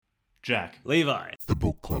Jack. Levi. The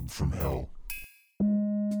Book Club from Hell.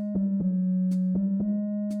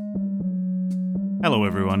 Hello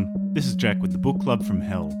everyone, this is Jack with the Book Club from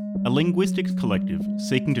Hell, a linguistics collective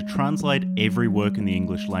seeking to translate every work in the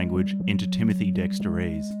English language into Timothy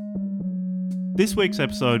Dexterese. This week's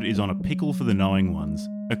episode is on A Pickle for the Knowing Ones,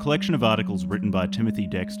 a collection of articles written by Timothy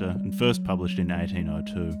Dexter and first published in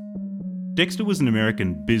 1802. Dexter was an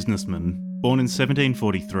American businessman born in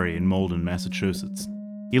 1743 in Malden, Massachusetts.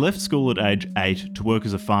 He left school at age 8 to work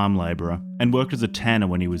as a farm labourer and worked as a tanner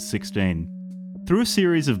when he was 16. Through a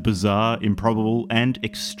series of bizarre, improbable, and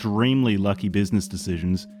extremely lucky business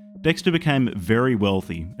decisions, Dexter became very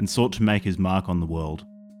wealthy and sought to make his mark on the world.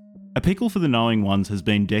 A Pickle for the Knowing Ones has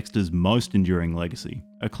been Dexter's most enduring legacy,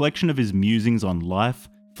 a collection of his musings on life,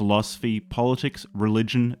 philosophy, politics,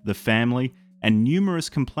 religion, the family, and numerous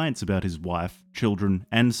complaints about his wife, children,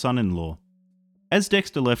 and son-in-law. As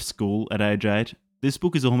Dexter left school at age 8, this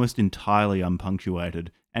book is almost entirely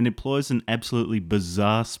unpunctuated and employs an absolutely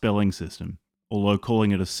bizarre spelling system, although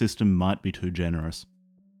calling it a system might be too generous.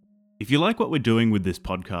 If you like what we're doing with this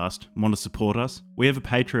podcast and want to support us, we have a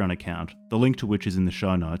Patreon account, the link to which is in the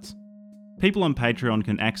show notes. People on Patreon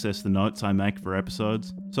can access the notes I make for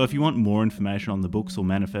episodes, so if you want more information on the books or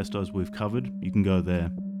manifestos we've covered, you can go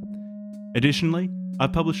there. Additionally,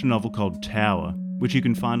 I've published a novel called Tower, which you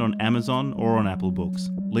can find on Amazon or on Apple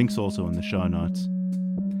Books, links also in the show notes.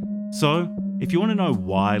 So, if you want to know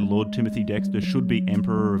why Lord Timothy Dexter should be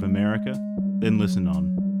Emperor of America, then listen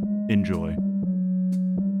on. Enjoy.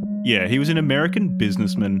 Yeah, he was an American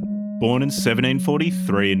businessman born in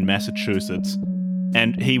 1743 in Massachusetts,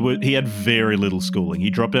 and he had very little schooling. He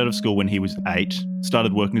dropped out of school when he was 8,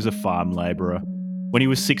 started working as a farm labourer. When he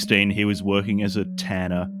was 16, he was working as a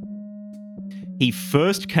tanner. He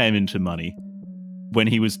first came into money when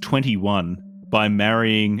he was 21 by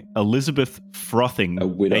marrying Elizabeth Frothing, A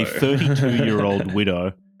widow. a 32-year-old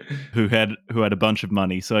widow who had a bunch of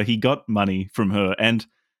money. So he got money from her, and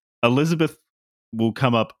Elizabeth will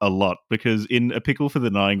come up a lot because in A Pickle for the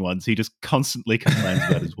Knowing Ones, he just constantly complains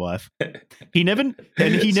about his wife. He never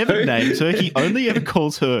names her. He only ever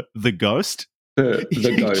calls her the ghost. The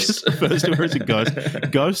He ghost. just refers to her as a ghost.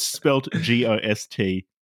 Ghost spelled G-O-S-T.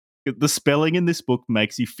 The spelling in this book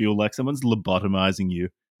makes you feel like someone's lobotomizing you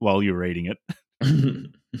while you're reading it.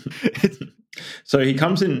 So he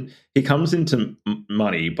comes into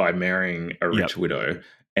money by marrying a rich widow,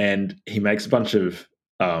 and he makes a bunch of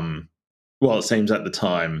well, it seems at the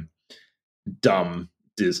time, dumb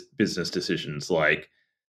business decisions like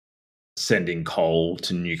sending coal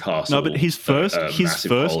to Newcastle. No, but his first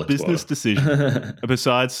business decision,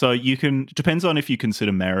 besides, so you can, depends on if you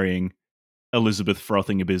consider marrying Elizabeth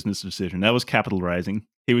Frothing a business decision. That was capital raising.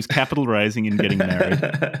 He was capital raising and getting married.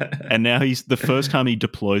 And now the first time he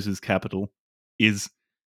deploys his capital is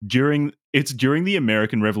during the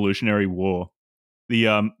American Revolutionary War.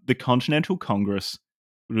 The Continental Congress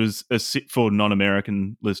was, for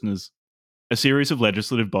non-American listeners, a series of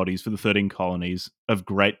legislative bodies for the 13 colonies of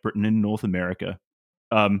Great Britain and North America.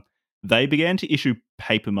 They began to issue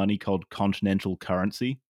paper money called continental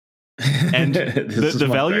currency. And the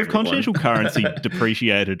value of continental currency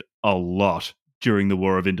depreciated a lot during the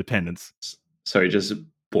War of Independence. So he just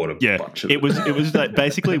bought a bunch of it. It was like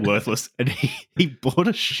basically worthless, and he bought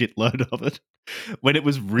a shitload of it when it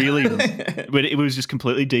was just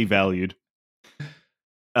completely devalued.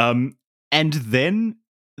 And then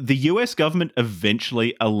the US government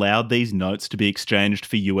eventually allowed these notes to be exchanged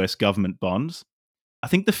for US government bonds. I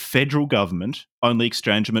think the federal government only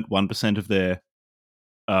exchanged them at 1% of their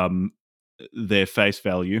face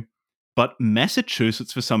value, but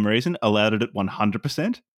Massachusetts, for some reason, allowed it at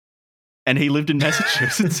 100%. And he lived in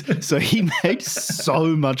Massachusetts, so he made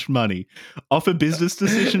so much money off a business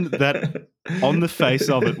decision that, on the face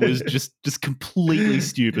of it, was just completely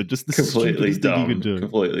stupid. Just the stupidest thing you could do.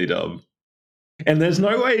 Completely dumb. And there's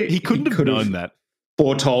no way he couldn't have known that.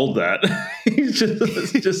 Foretold that.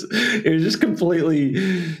 It was just completely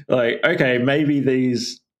like, okay, maybe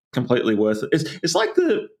these completely worth it. It's like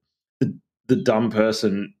the dumb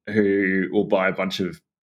person who will buy a bunch of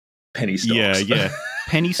penny stocks. Yeah.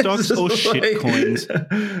 Penny stocks or shit coins.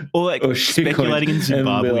 Or speculating in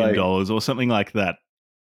Zimbabwean dollars or something like that.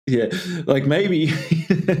 Yeah, like maybe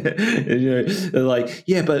they're like,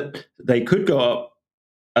 yeah, but they could go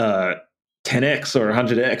up 10x or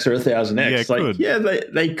 100x or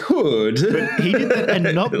 1000x. They could. But he did that,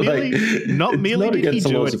 and not merely did he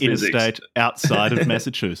do it in a state outside of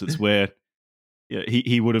Massachusetts where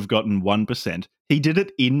he would have gotten 1%. He did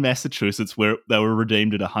it in Massachusetts where they were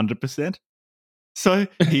redeemed at 100%. So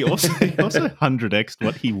he also 100x'd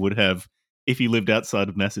what he would have if he lived outside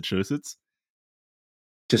of Massachusetts.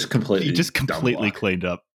 just completely cleaned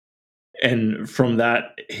up. And from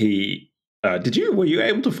that, he were you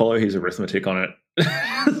able to follow his arithmetic on it?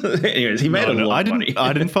 Anyways, he made a lot of money.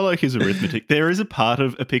 I didn't follow his arithmetic. There is a part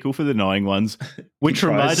of A Pickle for the Knowing Ones which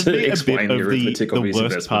reminded me a bit of the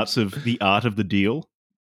worst parts of The Art of the Deal,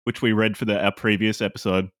 which we read for our previous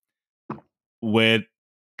episode, where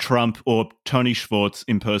Trump, or Tony Schwartz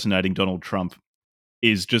impersonating Donald Trump,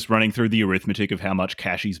 is just running through the arithmetic of how much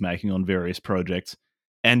cash he's making on various projects.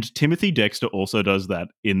 And Timothy Dexter also does that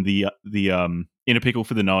in the In a Pickle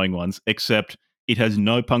for the Knowing Ones, except it has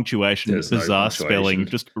no punctuation, bizarre spelling,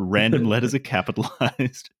 just random letters are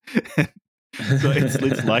capitalized. So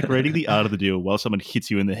it's like reading The Art of the Deal while someone hits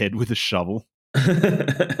you in the head with a shovel.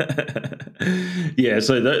 Yeah,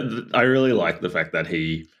 so I really like the fact that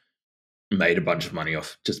he made a bunch of money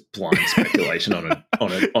off just blind speculation on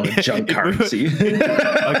a junk currency.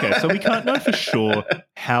 Okay, so we can't know for sure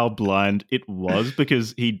how blind it was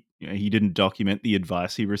because he didn't document the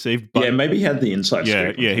advice he received. But yeah, maybe he had the inside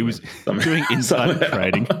scoop. Yeah, he was doing insider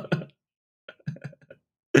trading.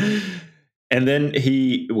 And then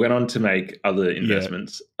he went on to make other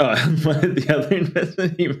investments. Yeah. The other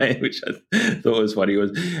investment he made, which I thought was funny,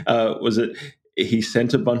 was it he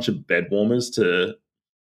sent a bunch of bed warmers to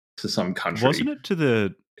some country. Wasn't it to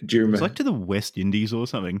the? Do you remember? It was like to the West Indies or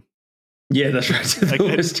something. Yeah, that's right. To the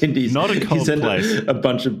West Indies, not a cold place. A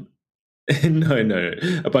bunch of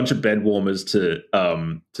a bunch of bed warmers to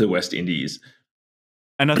the West Indies.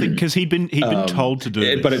 And I think because he'd been told to do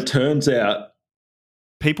this, but it turns out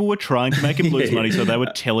people were trying to make him lose money, so they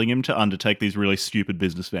were telling him to undertake these really stupid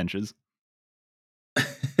business ventures.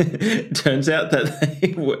 Turns out that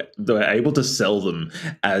they were able to sell them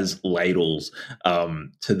as ladles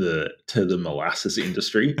to the molasses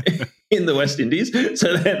industry in the West Indies.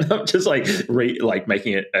 So they end up just like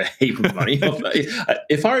making it a heap of money.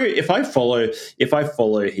 If I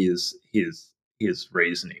follow his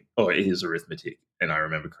reasoning or his arithmetic, and I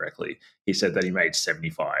remember correctly, he said that he made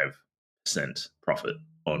 75% profit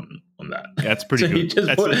on that. That's pretty good. He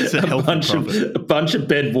just put a bunch of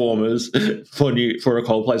bed warmers for a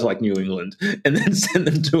cold place like New England, and then sent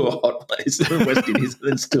them to a hot place in the West Indies, and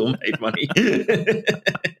then still made money.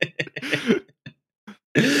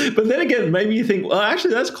 But then again, maybe you think, well,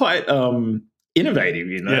 actually, that's quite innovative.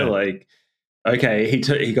 Like, okay,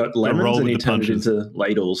 he got lemons and he turned it into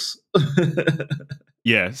ladles.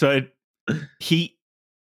 Yeah, so he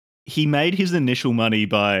made his initial money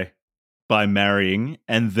by marrying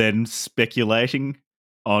and then speculating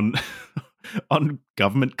on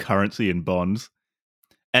government currency and bonds.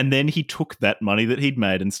 And then he took that money that he'd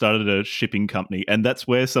made and started a shipping company. And that's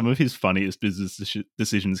where some of his funniest business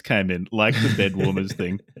decisions came in, like the bed warmers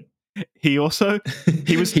thing. He was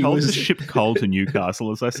told to ship coal to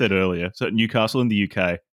Newcastle, as I said earlier. So Newcastle in the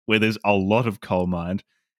UK, where there's a lot of coal mined.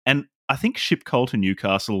 And I think ship coal to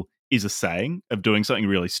Newcastle is a saying of doing something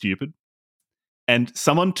really stupid. And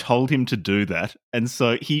someone told him to do that, and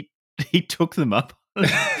so he took them up,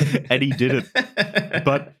 and he did it.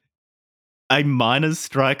 But a miners'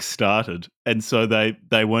 strike started, and so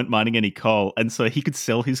they weren't mining any coal, and so he could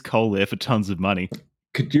sell his coal there for tons of money.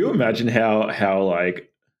 Could you imagine how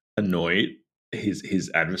like annoyed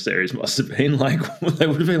his adversaries must have been? Like they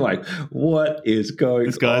would have been like, "What is going on?"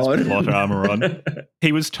 This guy's plot armor on.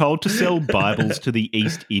 He was told to sell Bibles to the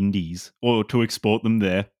East Indies or to export them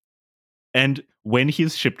there. And when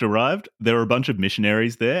his ship arrived, there were a bunch of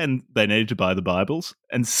missionaries there and they needed to buy the Bibles.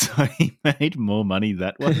 And so he made more money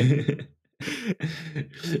that way.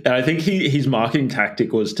 And I think his marketing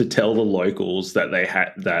tactic was to tell the locals that they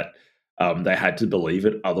had to believe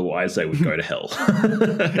it, otherwise they would go to hell.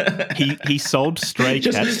 He sold stray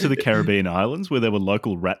cats to the Caribbean islands where there were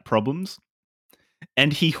local rat problems.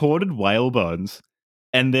 And he hoarded whale bones.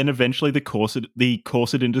 And then eventually the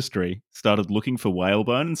corset industry started looking for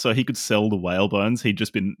whalebone, and so he could sell the whalebones he'd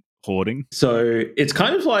just been hoarding. So it's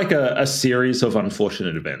kind of like a series of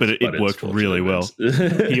unfortunate events. But it worked really well.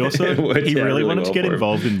 He really wanted to get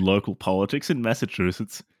involved in local politics in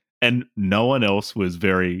Massachusetts, and no one else was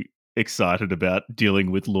very excited about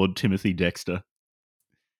dealing with Lord Timothy Dexter.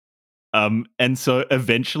 And so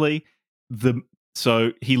eventually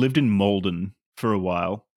he lived in Malden for a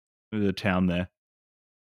while, the town there.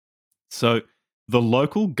 So the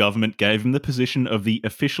local government gave him the position of the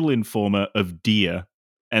official informer of deer,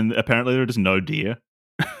 and apparently there are just no deer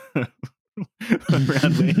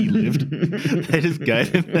around where he lived. They just gave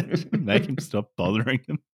him that to make him stop bothering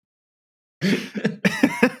them.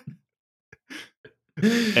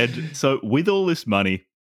 And so with all this money,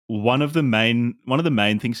 one of the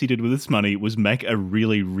main things he did with this money was make a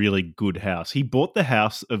really, really good house. He bought the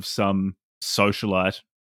house of some socialite.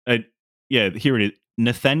 Here it is.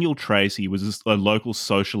 Nathaniel Tracy was a local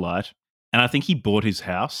socialite, and I think he bought his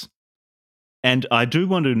house. And I do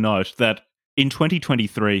want to note that in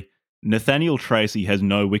 2023, Nathaniel Tracy has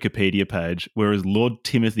no Wikipedia page, whereas Lord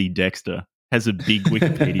Timothy Dexter has a big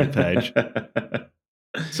Wikipedia page.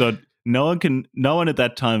 So no one at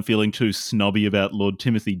that time feeling too snobby about Lord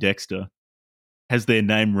Timothy Dexter has their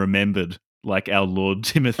name remembered like our Lord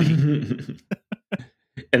Timothy.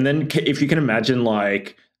 And then if you can imagine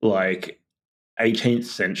like 18th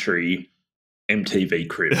century MTV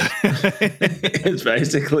Cribs. It's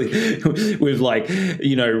basically with like,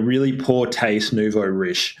 really poor taste, nouveau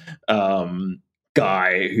riche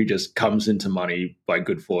guy who just comes into money by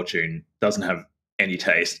good fortune, doesn't have any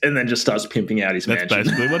taste, and then just starts pimping out his mansion. That's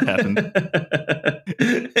basically what happened.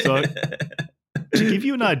 So to give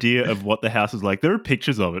you an idea of what the house is like, there are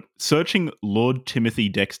pictures of it. Searching Lord Timothy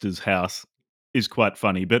Dexter's house is quite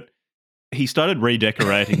funny, but he started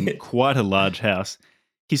redecorating quite a large house.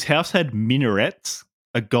 His house had minarets,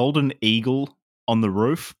 a golden eagle on the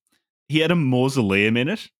roof. He had a mausoleum in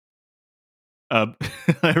it, a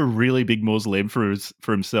really big mausoleum for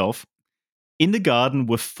himself. In the garden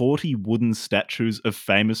were 40 wooden statues of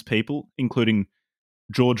famous people, including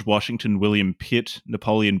George Washington, William Pitt,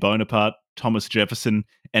 Napoleon Bonaparte, Thomas Jefferson,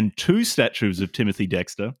 and 2 statues of Timothy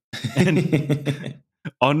Dexter. And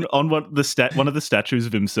on one of the statues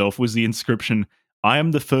of himself was the inscription, "I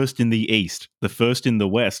am the first in the East, the first in the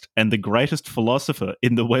West, and the greatest philosopher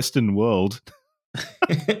in the Western world."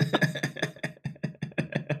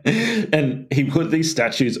 And he put these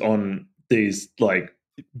statues on these like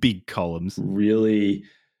big columns, really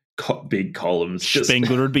big columns.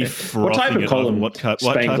 Spengler would be frothing. What type of column? What type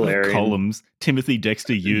of columns Timothy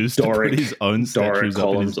Dexter used to put his own statues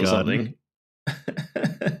up in his garden?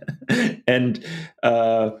 And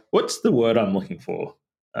what's the word I'm looking for?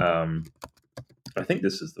 I think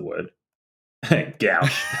this is the word.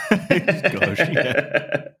 Gouge. Gosh,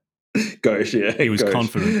 yeah. Gouge, yeah. He was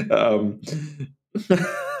confident.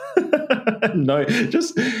 No,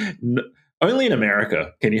 only in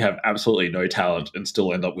America can you have absolutely no talent and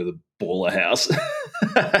still end up with a baller house.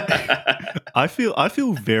 I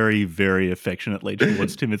feel very, very affectionately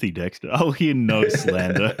towards Timothy Dexter. I'll hear no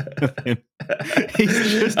slander of him.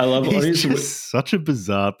 He's just such a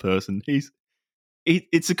bizarre person.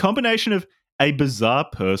 It's a combination of a bizarre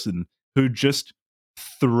person who just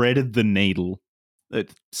threaded the needle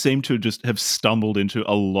that seemed to just have stumbled into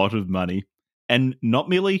a lot of money and not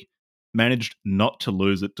merely managed not to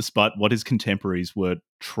lose it despite what his contemporaries were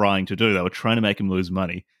trying to do. They were trying to make him lose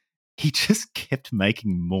money. He just kept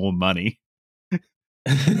making more money.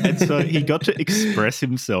 And so he got to express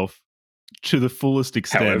himself to the fullest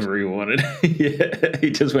extent. However he wanted. Yeah, he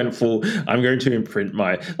just went full, I'm going to imprint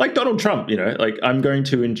like Donald Trump, like I'm going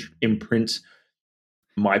to imprint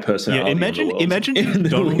my personality. Yeah, imagine in the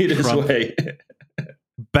Donald weirdest Trump way.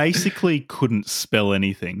 Basically couldn't spell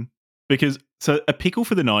anything. Because, so A Pickle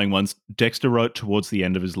for the Knowing Ones, Dexter wrote towards the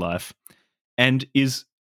end of his life, and it's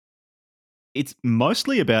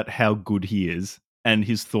mostly about how good he is and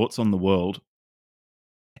his thoughts on the world.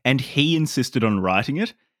 And he insisted on writing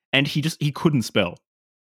it, and he couldn't spell.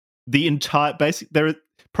 The entire there are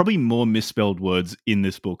probably more misspelled words in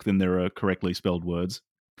this book than there are correctly spelled words.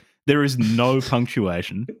 There is no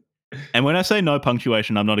punctuation. And when I say no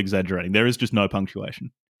punctuation, I'm not exaggerating. There is just no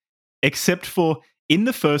punctuation. Except for in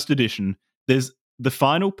the first edition, there's the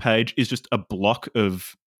final page is just a block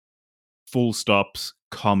of full stops,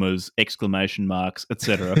 commas, exclamation marks,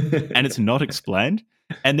 etc. And it's not explained.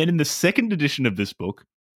 And then in the second edition of this book,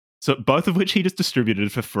 so both of which he just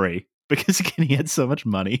distributed for free because, again, he had so much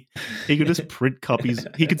money. He could just print copies.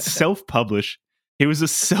 He could self-publish. He was a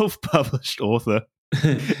self-published author.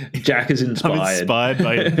 Jack is inspired. I'm inspired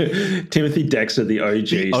by Timothy Dexter, the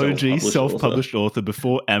OG self-published author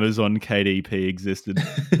before Amazon KDP existed.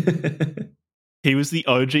 He was the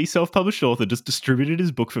OG self-published author, just distributed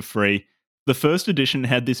his book for free. The first edition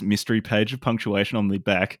had this mystery page of punctuation on the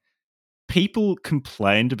back. People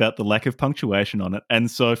complained about the lack of punctuation on it, and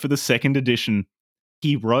so for the second edition,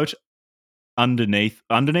 he wrote underneath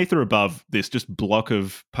or above this just block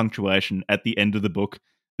of punctuation at the end of the book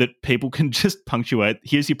that people can just punctuate.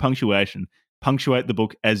 Here's your punctuation. Punctuate the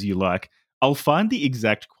book as you like. I'll find the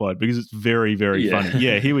exact quote because it's very, very funny.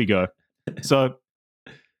 Yeah, here we go. So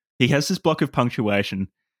he has this block of punctuation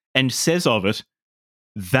and says of it,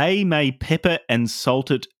 "They may pepper and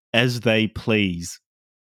salt it as they please."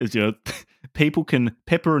 People can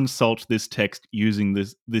pepper and salt this text using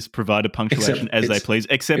this provided punctuation as they please,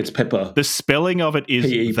 except it's pepper. The spelling of it is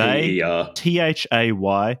P-E-P-E-R.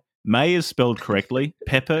 THAY. May is spelled correctly.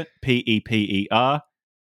 Pepper, P-E-P-E-R.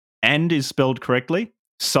 And is spelled correctly.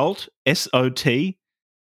 Salt, S-O-T.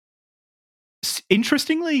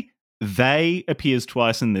 Interestingly, they appears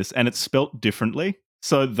twice in this, and it's spelt differently.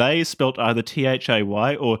 So they is spelt either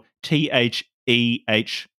Thay or Thehey,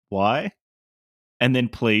 and then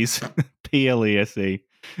please Plese.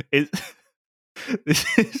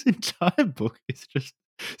 This entire book is just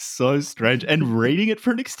so strange, and reading it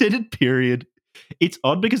for an extended period, it's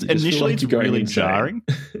odd because initially it's really jarring,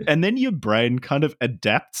 and then your brain kind of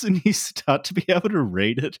adapts and you start to be able to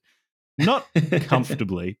read it, not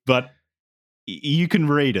comfortably, but you can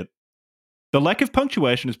read it. The lack of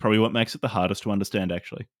punctuation is probably what makes it the hardest to understand,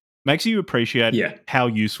 actually. Makes you appreciate how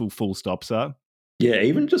useful full stops are. Yeah,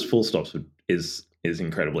 even just full stops is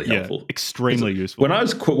incredibly helpful. Extremely useful. When I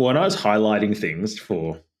was highlighting things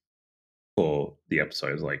for the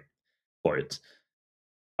episodes, like quotes,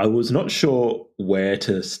 I was not sure where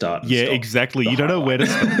to start. Yeah, exactly. You don't know where to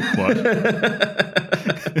stop the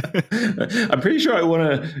quote. I'm pretty sure I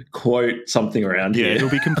want to quote something around here. Yeah, it'll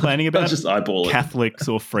be complaining about just eyeball Catholics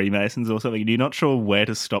or Freemasons or something, and you're not sure where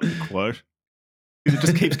to stop the quote. Because it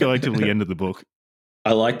just keeps going till the end of the book.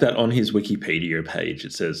 I like that on his Wikipedia page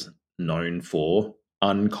it says, known for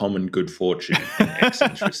uncommon good fortune and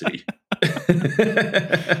eccentricity.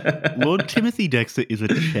 Lord Timothy Dexter is a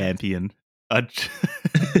champion. I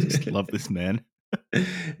just love this man.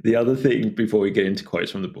 The other thing, before we get into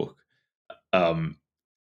quotes from the book,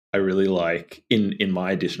 I really like, in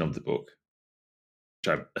my edition of the book,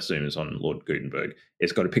 which I assume is on Lord Gutenberg,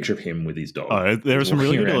 it's got a picture of him with his dog. Oh, there are some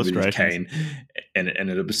really good illustrations. Cane and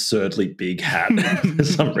an absurdly big hat. For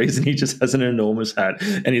some reason, he just has an enormous hat,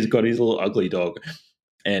 and he's got his little ugly dog.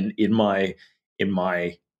 And in my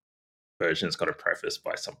version, it's got a preface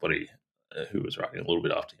by somebody who was writing a little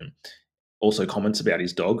bit after him. Also comments about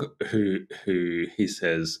his dog, who he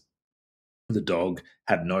says the dog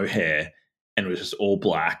had no hair and was just all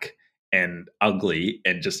black and ugly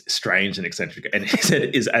and just strange and eccentric. And he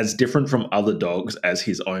said is as different from other dogs as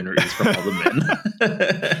his owner is from other men.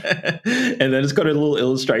 And then it's got a little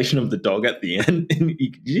illustration of the dog at the end. And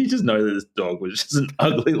you just know that this dog was just an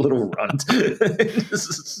ugly little runt.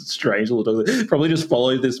 Just strange little dog. Probably just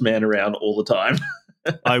followed this man around all the time.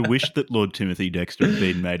 I wish that Lord Timothy Dexter had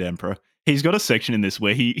been made emperor. He's got a section in this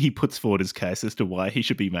where he puts forward his case as to why he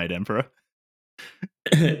should be made emperor.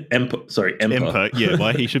 Emperor. Yeah,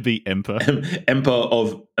 why he should be emperor. Emperor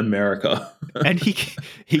of America. And he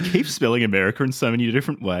keeps spelling America in so many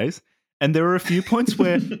different ways. And there are a few points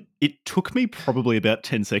where it took me probably about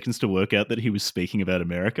 10 seconds to work out that he was speaking about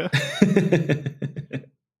America.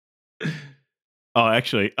 Oh,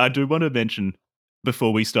 actually, I do want to mention,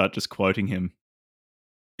 before we start just quoting him,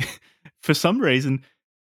 for some reason,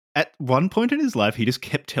 at one point in his life, he just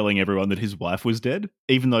kept telling everyone that his wife was dead,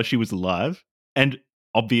 even though she was alive, and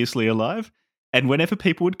obviously alive. And whenever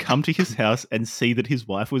people would come to his house and see that his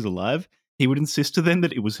wife was alive, he would insist to them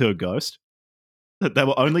that it was her ghost, that they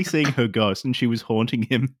were only seeing her ghost and she was haunting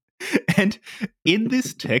him. And in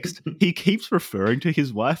this text, he keeps referring to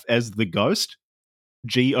his wife as the ghost,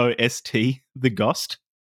 Ghost, the ghost.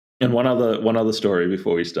 And one other story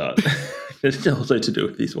before we start. It's also to do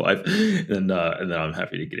with his wife, and then I'm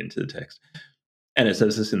happy to get into the text. And it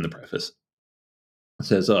says this in the preface. It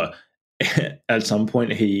says, at some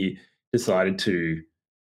point he decided to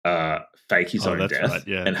fake his own death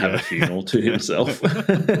and have a funeral to himself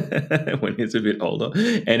when he's a bit older.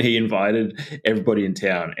 And he invited everybody in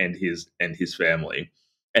town and his family.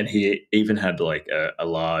 And he even had like a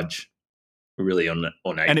large, really ornate,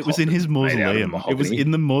 and it was in his mausoleum. It was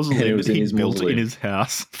in the mausoleum that he built in his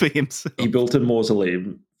house for himself. He built a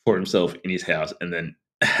mausoleum for himself in his house and then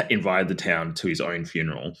invited the town to his own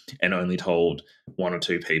funeral and only told one or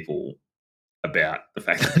two people about the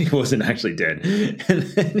fact that he wasn't actually dead. And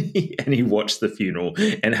then he watched the funeral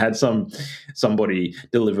and had somebody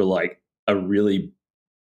deliver like a really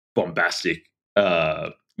bombastic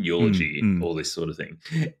eulogy, all this sort of thing,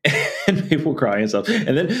 and people crying and stuff.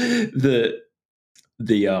 And then the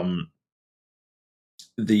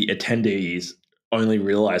attendees only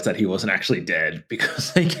realized that he wasn't actually dead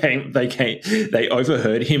because they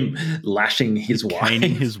overheard him lashing his wife,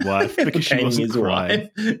 caning his wife because she wasn't crying.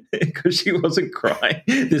 Because she wasn't crying.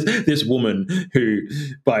 This woman who,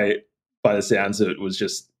 by the sounds of it, was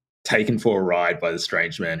just taken for a ride by the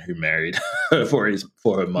strange man who married her for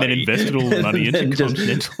her money. Then invested all the money into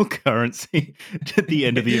continental currency at the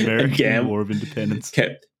end of the American War of Independence.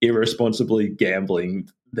 Kept irresponsibly gambling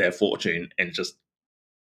their fortune and just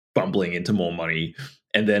bumbling into more money,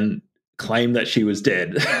 and then claimed that she was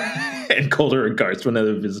dead and called her a ghost when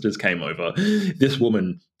other visitors came over. This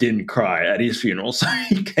woman didn't cry at his funeral, so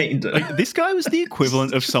he caned her. Like, this guy was the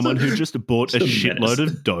equivalent of someone who just bought a shitload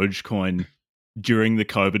of Dogecoin during the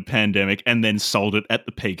COVID pandemic and then sold it at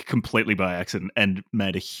the peak completely by accident and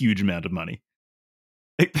made a huge amount of money.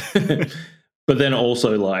 But then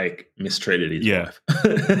also like mistreated his wife.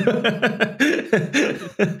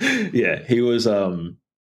 Yeah, he was a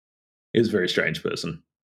very strange person.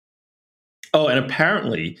 Oh, and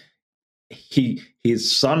apparently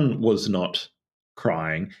his son was not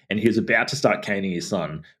crying, and he was about to start caning his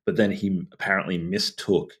son, but then he apparently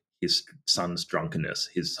mistook his son's drunkenness.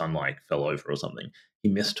 His son like fell over or something. He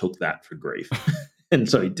mistook that for grief, and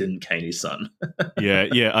so he didn't cane his son. He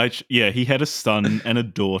had a son and a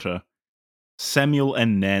daughter, Samuel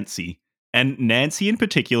and Nancy. And Nancy in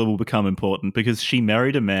particular will become important because she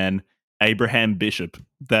married a man, Abraham Bishop,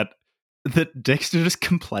 that Dexter just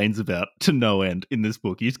complains about to no end in this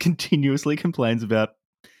book. He just continuously complains about.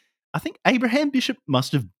 I think Abraham Bishop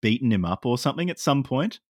must have beaten him up or something at some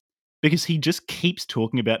point because he just keeps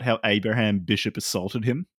talking about how Abraham Bishop assaulted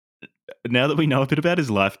him. Now that we know a bit about his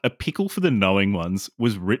life, A Pickle for the Knowing Ones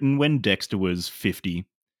was written when Dexter was 50,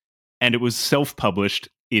 and it was self-published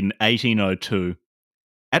in 1802.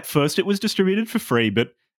 At first, it was distributed for free,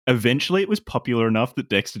 but eventually it was popular enough that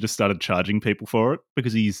Dexter just started charging people for it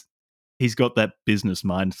because he's got that business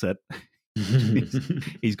mindset.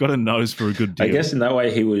 He's got a nose for a good deal. I guess in that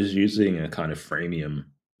way he was using a kind of freemium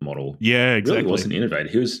model. Yeah, exactly. Really wasn't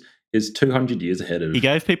innovative. He was 200 years ahead of. He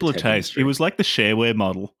gave people a taste. Industry. It was like the shareware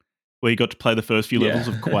model, where you got to play the first few levels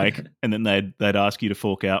of Quake, and then they'd ask you to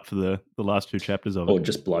fork out for the last 2 chapters of it. Or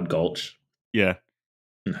just Blood Gulch. Yeah.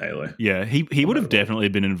 And Halo. Yeah, he would have definitely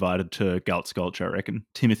been invited to Galt's Gulch, I reckon.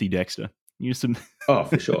 Timothy Dexter. Oh,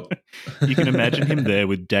 for sure. You can imagine him there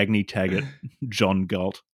with Dagny Taggart, John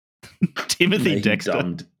Galt, Timothy Dexter.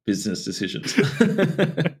 Dumb business decisions.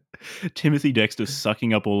 Timothy Dexter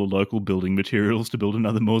sucking up all the local building materials to build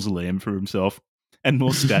another mausoleum for himself and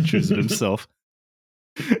more statues of himself.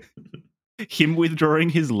 Him withdrawing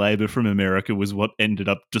his labour from America was what ended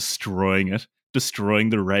up destroying it, destroying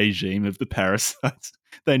the regime of the parasites.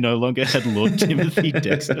 They no longer had Lord Timothy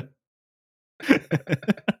Dexter.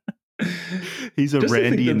 He's a just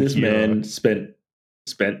Randian this hero. Man spent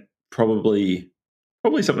probably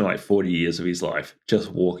something like 40 years of his life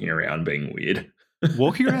just walking around being weird.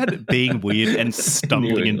 Walking around being weird and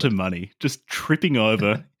stumbling into money, just tripping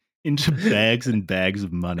over into bags and bags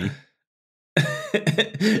of money.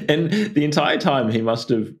 And the entire time he must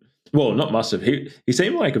have, well, not must have, he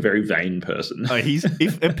seemed like a very vain person.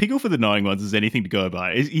 If A Pickle for the Knowing Ones is anything to go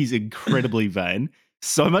by, he's incredibly vain.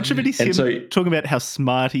 So much of it is him talking about how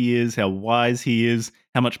smart he is, how wise he is,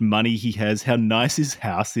 how much money he has, how nice his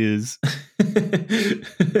house is. and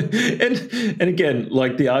again,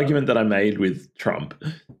 like the argument that I made with Trump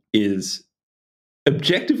is,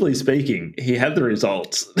 objectively speaking, he had the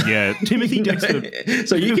results. Yeah, Timothy Dexter.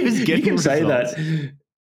 So you can say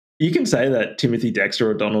that Timothy Dexter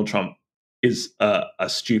or Donald Trump is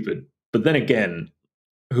stupid, but then again,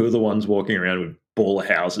 who are the ones walking around with baller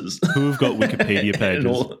houses who have got Wikipedia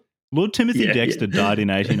pages? Lord Timothy Dexter died in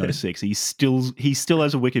 1806. He still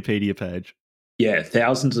has a Wikipedia page. Yeah,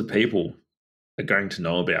 thousands of people are going to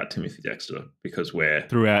know about Timothy Dexter because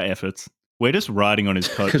through our efforts. We're just riding on his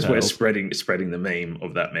coattails. Because we're spreading the meme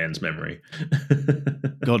of that man's memory.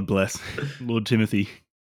 God bless Lord Timothy.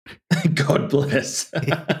 God bless.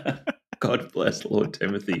 God bless Lord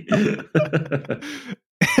Timothy.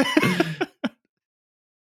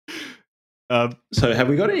 So have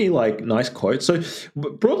we got any like nice quotes? So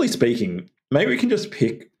broadly speaking, maybe we can just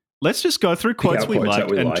pick. Let's just go through quotes we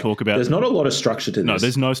like and talk about. There's not a lot of structure to this. No,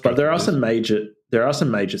 there's no structure. But there are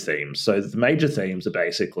some major themes. So the major themes are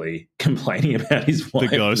basically complaining about his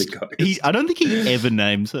wife, the ghost. I don't think he ever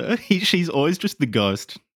names her. She's always just the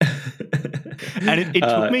ghost. And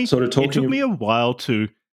it took me a while to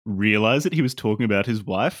realize that he was talking about his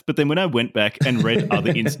wife, but then when I went back and read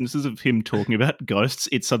other instances of him talking about ghosts,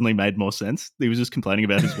 it suddenly made more sense. He was just complaining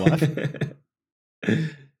about his wife.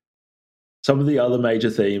 Some of the other major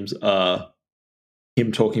themes are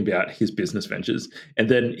him talking about his business ventures and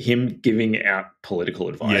then him giving out political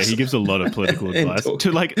advice. Yeah, he gives a lot of political advice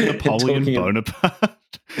to like Napoleon Bonaparte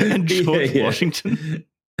and George Washington.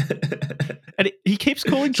 And he keeps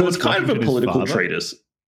calling George Washington. So it's kind of a political treatise.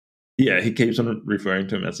 Yeah, he keeps on referring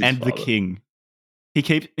to him as his father. The king. He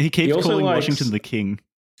keeps calling Washington the king.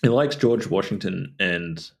 He likes George Washington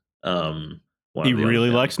and he really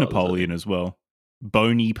likes Napoleon as well.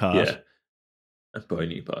 Bonaparte. Yeah.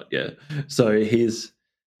 Bonaparte, yeah. So he's,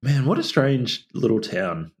 man, what a strange little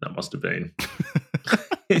town that must have been.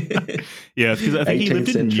 Yeah, because I think he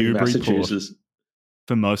lived in Newburyport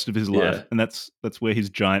for most of his life, and that's where his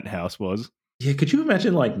giant house was. Yeah, could you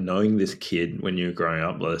imagine like knowing this kid when you were growing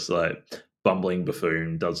up, this like bumbling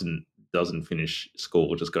buffoon doesn't doesn't finish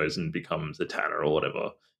school, just goes and becomes a tanner or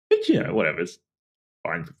whatever. Which, you know, whatever, it's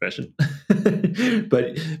fine profession.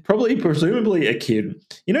 But probably, presumably, a kid.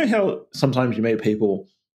 You know how sometimes you meet people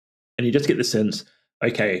and you just get the sense,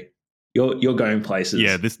 okay, you're going places.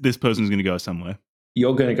 Yeah, this person's going to go somewhere.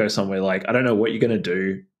 You're going to go somewhere, like, I don't know what you're going to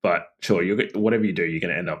do, but sure, whatever you do, you're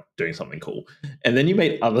going to end up doing something cool. And then you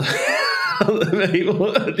meet other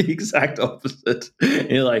people are the exact opposite. And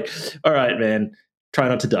you're like, all right, man, try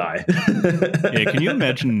not to die. Yeah, can you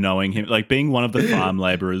imagine knowing him, like being one of the farm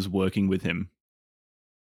labourers working with him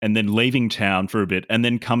and then leaving town for a bit and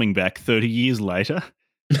then coming back 30 years later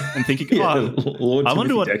and thinking, Lord I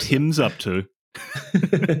wonder what Dexter. Tim's up to.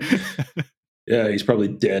 Yeah, he's probably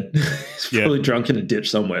dead. He's probably drunk in a ditch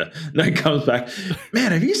somewhere. No, he comes back.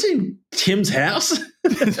 Man, have you seen Tim's house?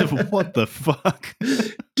 What the fuck?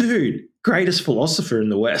 Dude, greatest philosopher in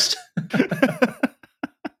the West.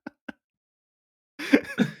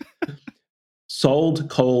 Sold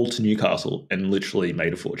coal to Newcastle and literally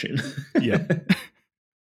made a fortune. Yeah.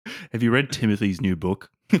 Have you read Timothy's new book,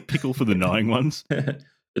 Pickle for the Knowing Ones?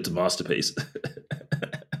 It's a masterpiece.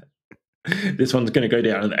 This one's going to go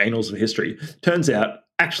down in the annals of history. Turns out,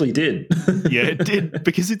 actually did. Yeah, it did,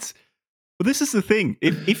 because well, this is the thing.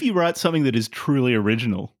 If you write something that is truly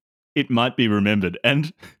original, it might be remembered.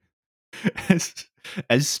 And as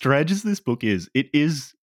strange as this book is,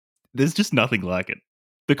 there's just nothing like it.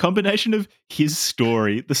 The combination of his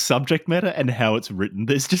story, the subject matter, and how it's written,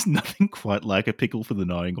 there's just nothing quite like a Pickle for the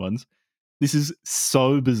Knowing Ones. This is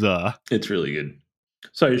so bizarre. It's really good.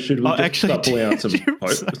 So should we start pulling out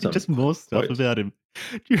just more stuff about him?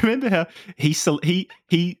 Do you remember how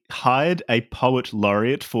he hired a poet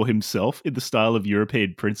laureate for himself in the style of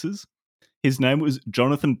European princes? His name was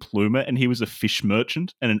Jonathan Plumer, and he was a fish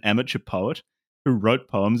merchant and an amateur poet who wrote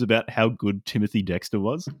poems about how good Timothy Dexter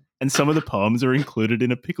was. And some of the poems are included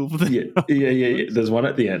in a Pickle for the yeah. There's one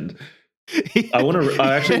at the end. I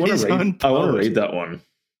actually want to read. I want to read that one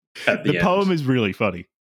at the end. The poem is really funny.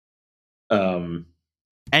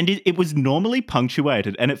 And it was normally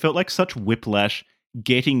punctuated, and it felt like such whiplash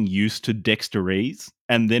getting used to Dexterese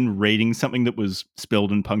and then reading something that was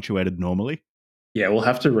spelled and punctuated normally. Yeah, we'll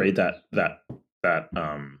have to read that.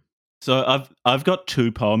 So I've got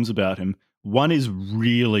two poems about him. One is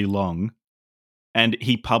really long, and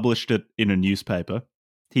he published it in a newspaper.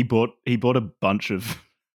 He bought a bunch of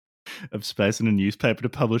space in a newspaper to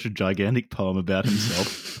publish a gigantic poem about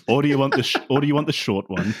himself. Or do you want the short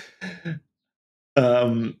one?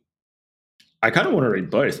 I kind of want to read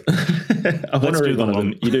both. I want to read one of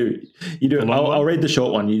them. You do. I'll read the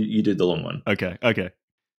short one. You do the long one. Okay.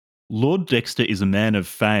 Lord Dexter is a man of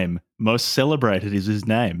fame. Most celebrated is his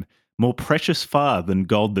name. More precious far than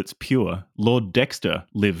gold that's pure. Lord Dexter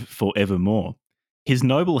live for evermore. His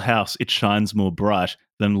noble house, it shines more bright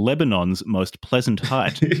than Lebanon's most pleasant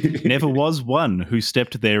height. Never was one who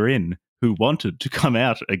stepped therein who wanted to come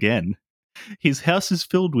out again. His house is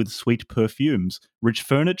filled with sweet perfumes, rich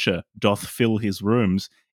furniture doth fill his rooms,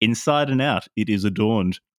 inside and out it is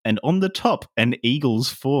adorned, and on the top an eagle's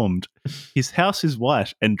formed. His house is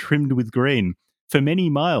white and trimmed with green, for many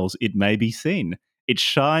miles it may be seen. It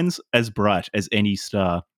shines as bright as any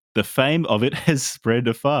star, the fame of it has spread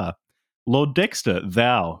afar. Lord Dexter,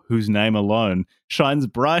 thou, whose name alone shines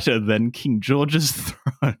brighter than King George's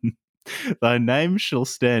throne. Thy name shall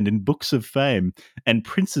stand in books of fame, and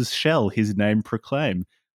princes shall his name proclaim.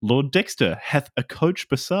 Lord Dexter hath a coach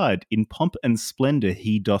beside, in pomp and splendour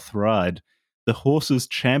he doth ride. The horses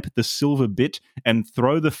champ the silver bit, and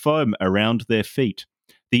throw the foam around their feet.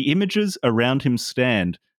 The images around him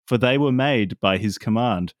stand, for they were made by his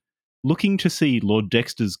command. Looking to see Lord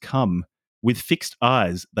Dexter's come, with fixed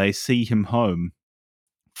eyes they see him home.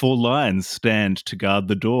 4 lions stand to guard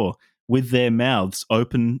the door, with their mouths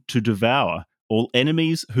open to devour all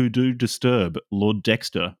enemies who do disturb Lord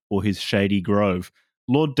Dexter or his shady grove.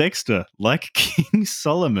 Lord Dexter, like King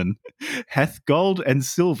Solomon, hath gold and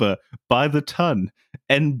silver by the ton,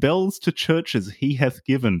 and bells to churches he hath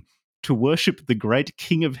given, to worship the great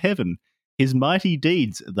King of heaven. His mighty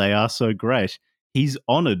deeds, they are so great, he's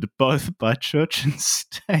honoured both by church and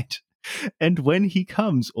state. And when he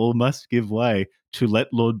comes, all must give way to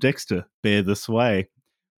let Lord Dexter bear the sway.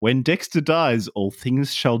 When Dexter dies, all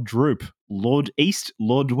things shall droop. Lord East,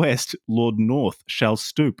 Lord West, Lord North shall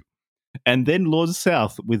stoop. And then Lord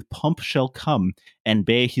South with pomp shall come, and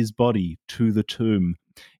bear his body to the tomb.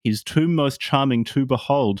 His tomb most charming to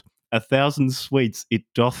behold, 1,000 sweets it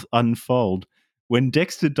doth unfold. When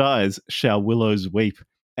Dexter dies, shall willows weep,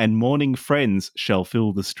 and mourning friends shall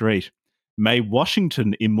fill the street. May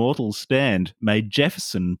Washington immortal stand, may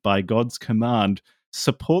Jefferson by God's command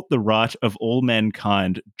support the right of all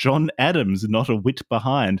mankind. John Adams, not a whit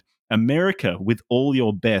behind. America with all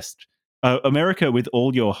your best. America with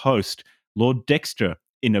all your host. Lord Dexter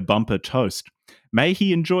in a bumper toast. May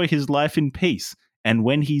he enjoy his life in peace, and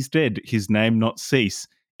when he's dead, his name not cease.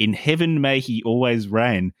 In heaven may he always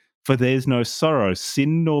reign, for there's no sorrow,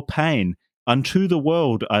 sin, nor pain. Unto the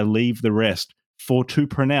world I leave the rest, for to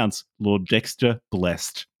pronounce Lord Dexter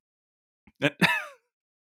blessed.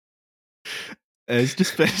 It's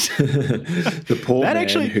just the poor that man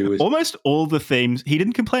actually who was almost all the themes. He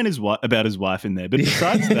didn't complain about his wife in there, but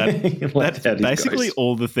besides that, that's basically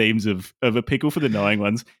all the themes of A Pickle for the Knowing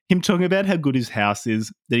Ones. Him talking about how good his house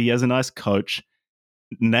is, that he has a nice coach,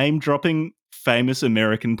 name dropping famous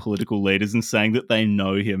American political leaders and saying that they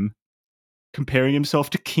know him, comparing himself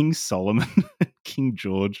to King Solomon, King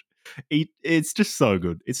George. It's just so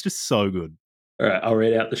good. It's just so good. All right, I'll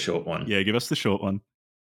read out the short one. Yeah, give us the short one.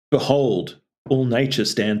 Behold, all nature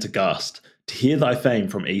stands aghast to hear thy fame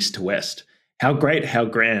from east to west. How great, how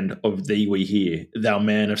grand of thee we hear, thou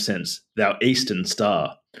man of sense, thou eastern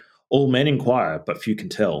star. All men inquire, but few can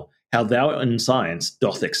tell, how thou in science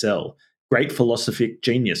doth excel. Great philosophic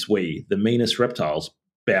genius we, the meanest reptiles,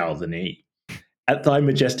 bow the knee. At thy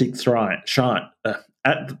majestic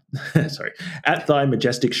at thy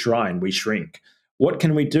majestic shrine we shrink. What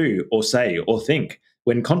can we do, or say, or think,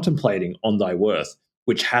 when contemplating on thy worth,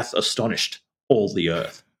 which hath astonished all the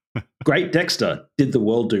earth? Great Dexter, did the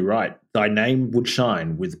world do right, thy name would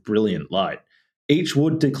shine with brilliant light. Each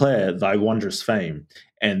would declare thy wondrous fame,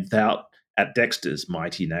 and thou at Dexter's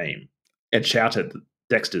mighty name, and shout at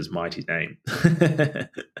Dexter's mighty name.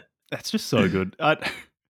 That's just so good.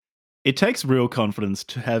 It takes real confidence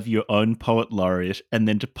to have your own poet laureate and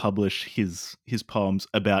then to publish his poems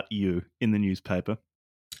about you in the newspaper.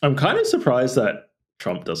 I'm kind of surprised that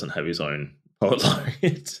Trump doesn't have his own poet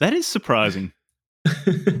laureate. That is surprising.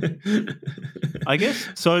 I guess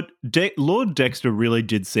so. Lord Dexter really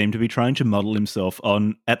did seem to be trying to model himself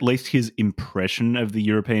on at least his impression of the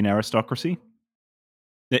European aristocracy.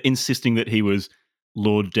 They're insisting that he was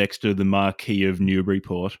Lord Dexter, the Marquis of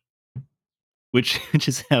Newburyport, which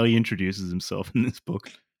is how he introduces himself in this book.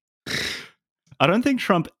 I don't think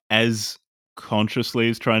Trump as consciously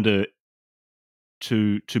is trying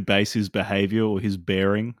to base his behavior or his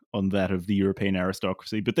bearing on that of the European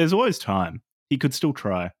aristocracy, but there's always time. He could still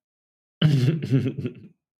try. All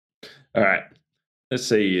right. Let's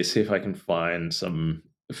see if I can find some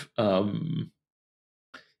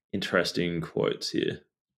interesting quotes here.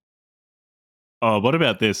 Oh, what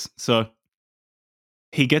about this? So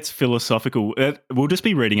he gets philosophical. We'll just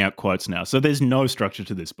be reading out quotes now. So there's no structure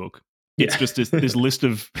to this book. It's just this list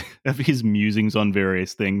of his musings on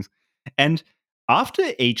various things. And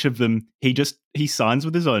after each of them, he signs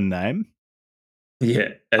with his own name. Yeah.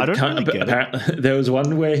 I don't really get it. There was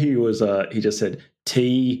one where he just said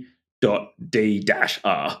T.D-R.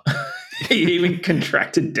 He even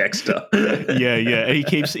contracted Dexter. Yeah. He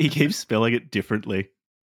keeps spelling it differently.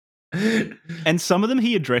 And some of them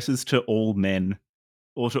he addresses to all men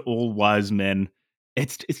or to all wise men.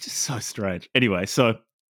 It's just so strange. Anyway, so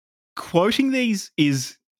quoting these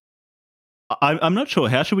is... I'm not sure.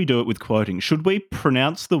 How should we do it with quoting? Should we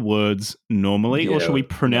pronounce the words normally or should we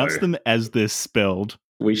pronounce them as they're spelled?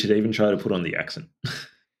 We should even try to put on the accent.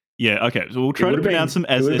 Yeah, okay. So we'll try to pronounce them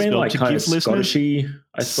as they're spelled like to give listeners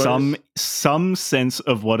some sense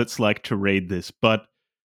of what it's like to read this. But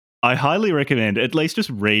I highly recommend at least just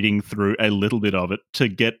reading through a little bit of it to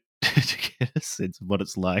get a sense of what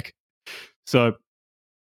it's like. So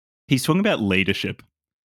he's talking about leadership.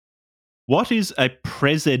 What is a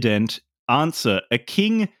president? Answer, a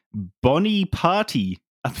king Boniparty,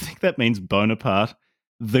 I think that means Bonaparte,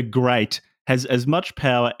 the Great, has as much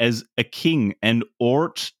power as a king and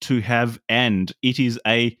ought to have, and it is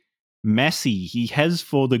a massy. He has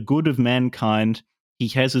for the good of mankind, he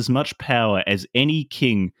has as much power as any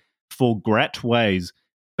king for grat ways.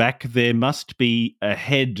 Back there must be a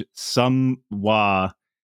head somewhere,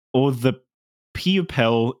 or the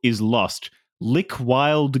pupil is lost. Lick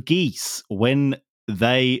wild geese when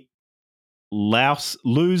they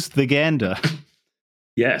lose the gander.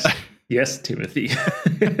 Yes, Timothy.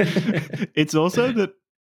 It's also that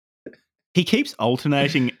he keeps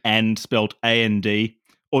alternating and spelled A-N-D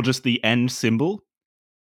or just the and symbol,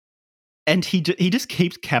 and he just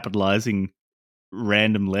keeps capitalizing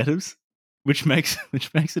random letters, which makes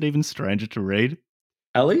it even stranger to read.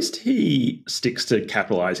 At least he sticks to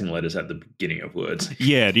capitalizing letters at the beginning of words.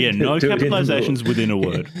 Yeah, no capitalizations within a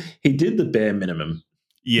word. He did the bare minimum.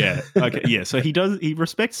 Yeah. Okay. Yeah. So he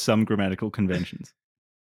respects some grammatical conventions.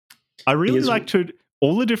 I really like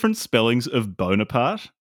all the different spellings of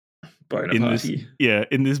Bonaparte.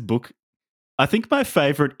 in this book. I think my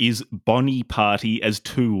favourite is Bonnie Party as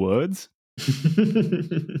 2 words.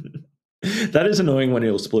 That is annoying when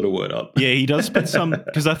he'll split a word up. Yeah, he does split some,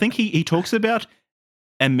 because I think he talks about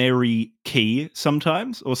America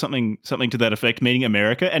sometimes, or something to that effect, meaning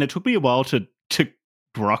America, and it took me a while to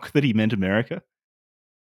grok that he meant America.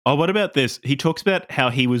 Oh, what about this? He talks about how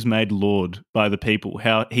he was made Lord by the people,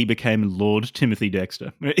 how he became Lord Timothy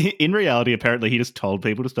Dexter. In reality, apparently, he just told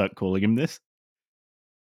people to start calling him this.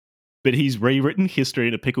 But he's rewritten history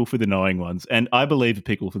in a pickle for the knowing ones, and I believe a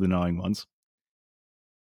pickle for the knowing ones.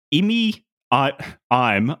 IME,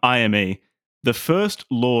 the first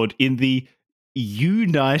Lord in the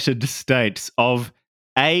United States of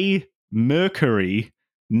A. Mercury,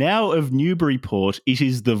 now of Newburyport. It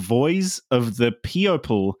is the voice of the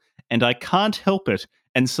people, and I can't help it,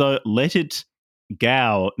 and so let it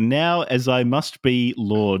go. Now as I must be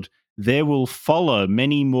Lord, there will follow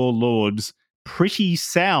many more lords, pretty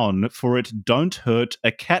sound, for it don't hurt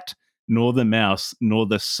a cat, nor the mouse, nor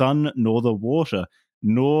the sun, nor the water,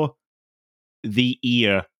 nor the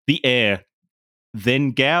air.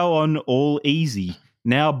 Then go on all easy.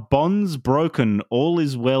 Now bonds broken, all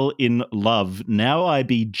is well in love. Now I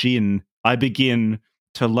begin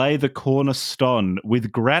to lay the cornerstone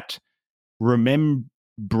with grat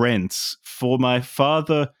remembrance for my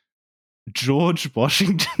father George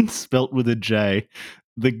Washington, spelt with a J.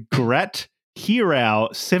 The grat hero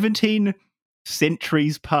 17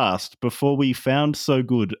 centuries past before we found so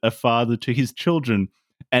good a father to his children,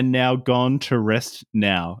 and now gone to rest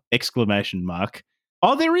now! Exclamation mark.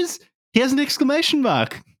 Oh, he has an exclamation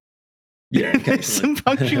mark. Yeah, there's some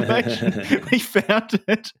punctuation. We found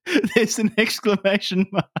it. There's an exclamation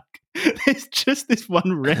mark. There's just this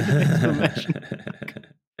one random exclamation mark.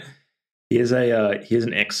 Here's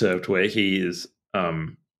an excerpt where he is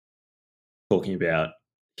talking about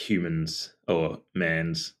humans or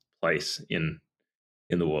man's place in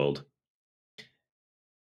the world.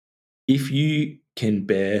 If you can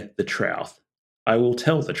bear the troth, I will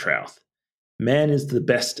tell the troth. Man is the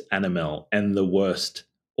best animal and the worst.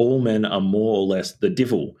 All men are more or less the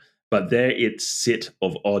divil, but there it sit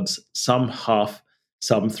of odds, some half,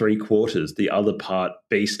 some 3/4, the other part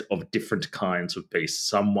beast of different kinds of beasts,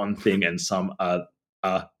 some one thing and some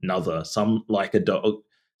another, some like a dog,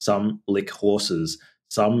 some lick horses,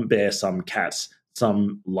 some bear, some cats,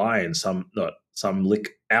 some lions, some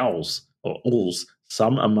lick owls or owls,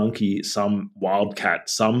 some a monkey, some wildcat,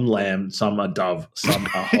 some lamb, some a dove, some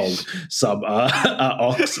a hog, some a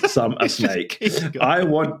ox, some a snake. I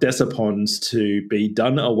want Decepons to be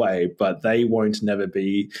done away, but they won't never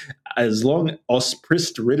be. As long os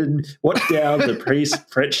priest ridden, what down the priest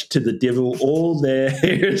fetch to the devil all their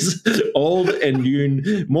hairs, old and young,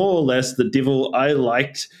 more or less the devil I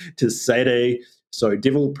liked to say. So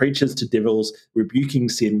devil preaches to devils, rebuking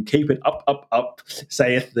sin, keep it up, up, up,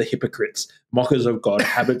 saith the hypocrites, mockers of God,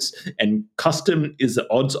 habits and custom is the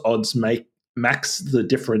odds max the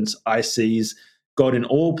difference I sees. God in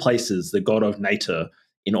all places, the God of nature.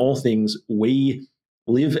 In all things we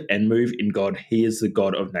live and move in God. He is the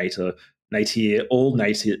God of nature. All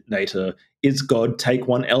nature is God. Take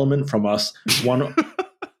one element from us, one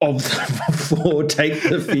of the four, take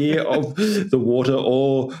the fear of the water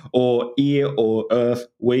or air or earth.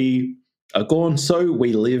 We are gone, so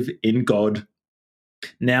we live in God.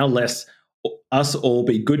 Now lest us all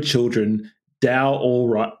be good children, dow all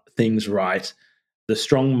right, things right. The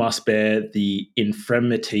strong must bear the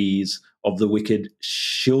infirmities of the wicked.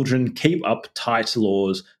 Children, keep up tight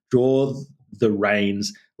laws, draw the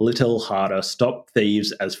reins little harder, stop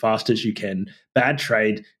thieves as fast as you can. Bad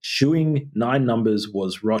trade, shoeing 9 numbers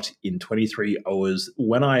was rot in 23 hours.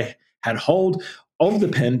 When I had hold of the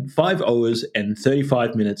pen, 5 hours and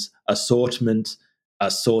 35 minutes, assortment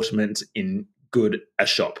in good a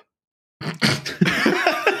shop.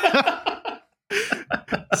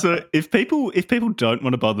 So if people don't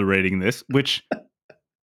want to bother reading this, which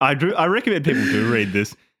I recommend people do read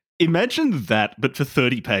this. Imagine that, but for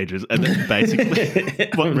 30 pages, and that's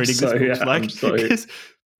basically what reading this book's like.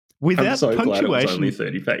 Without punctuation, glad it was only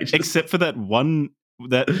 30 pages, except for that one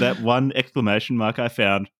exclamation mark I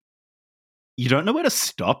found. You don't know where to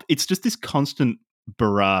stop. It's just this constant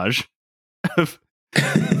barrage of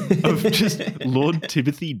just Lord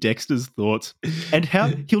Timothy Dexter's thoughts, and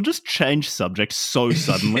how he'll just change subject so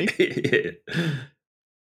suddenly.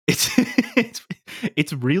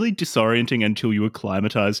 It's really disorienting until you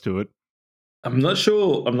acclimatize to it. I'm not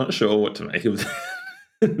sure what to make of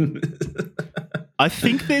that. I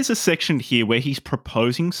think there's a section here where he's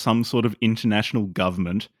proposing some sort of international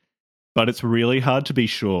government, but it's really hard to be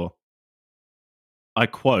sure. I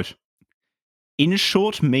quote, In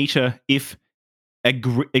short metre, if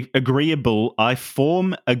agreeable, I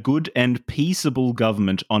form a good and peaceable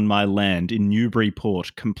government on my land in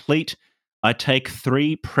Newburyport. Complete, I take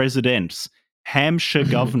 3 presidents, Hampshire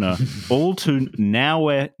governor, all to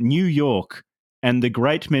New York, and the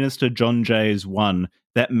great minister John Jay is 1,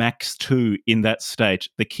 that max 2 in that state.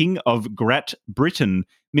 The king of Great Britain,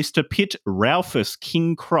 Mr. Pitt Ralphus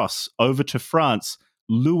King Cross, over to France,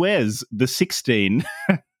 Louis the 16.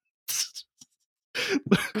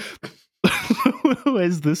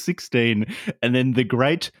 As the 16, and then the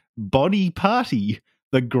great body party,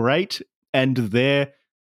 the great and their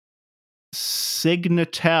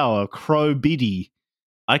signatour Crow Biddy.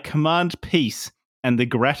 I command peace and the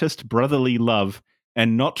greatest brotherly love,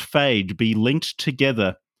 and not fade be linked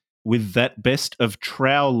together with that best of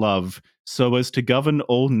trow love, so as to govern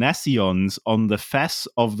all nations on the face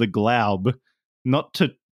of the globe, not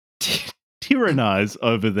to tyrannize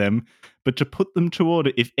over them, but to put them to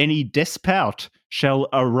order if any despot shall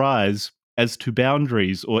arise as to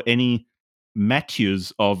boundaries or any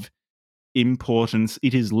matters of importance.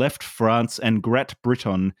 It is left France and Great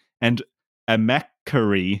Britain and a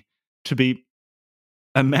Macquarie to be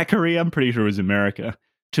a Macquarie, I'm pretty sure is America,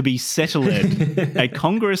 to be settled. A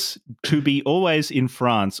Congress to be always in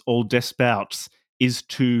France, all despots, is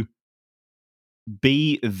to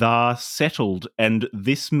be thus settled, and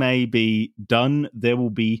this may be done. There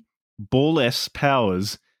will be less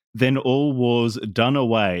powers, then all wars done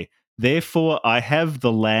away. Therefore I have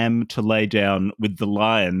the lamb to lay down with the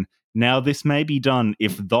lion. Now this may be done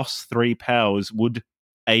if thus 3 powers would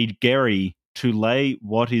aid Gary to lay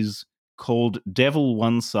what is called devil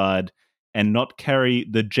one side, and not carry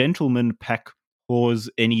the gentleman pack horse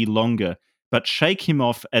any longer, but shake him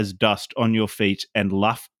off as dust on your feet and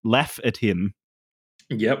laugh at him.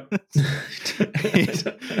 Yep.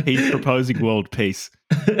 He's proposing world peace.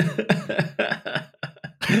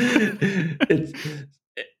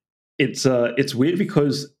 It's weird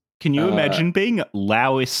because can you imagine being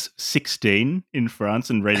Louis 16 in France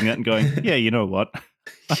and reading that and going, yeah, you know what?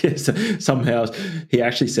 Yes, somehow he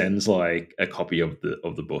actually sends like a copy of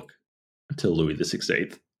the book to Louis the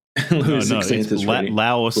 16th. Louis no, it's is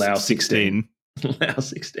Laos 16. Laos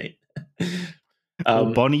 16.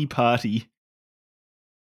 Or Bonnie Party.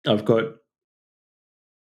 I've got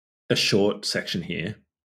a short section here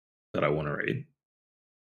that I want to read.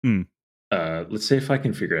 Let's see if I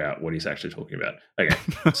can figure out what he's actually talking about. Okay,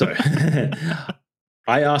 so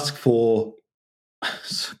I ask for.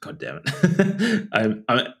 God damn it!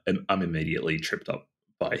 I'm immediately tripped up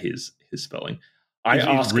by his spelling.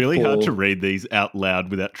 It's really hard to read these out loud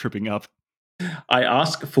without tripping up. I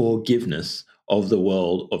ask forgiveness of the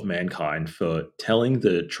world of mankind for telling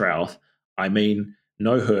the truth. I mean,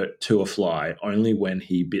 no hurt to a fly. Only when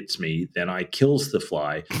he bits me, then I kills the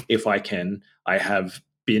fly. If I can, I have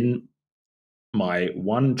been my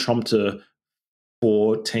one Trumpter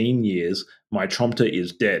 14 years. My Trumpter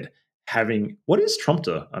is dead. What is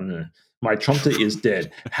Trumpter? I don't know. My Trumpter is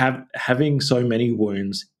dead. Having so many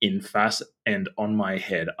wounds in face and on my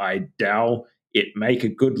head, I dow it make a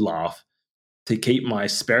good laugh to keep my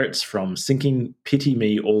spirits from sinking. Pity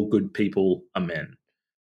me, all good people, amen.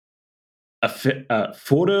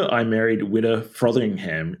 Forder, I married widow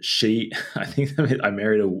Frothingham. I think I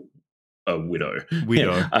married a widow.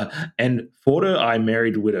 And Forder, I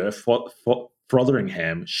married widow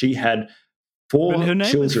Frothingham. She had 4 but her name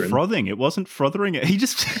children. Was Frothing. It wasn't Frothering. He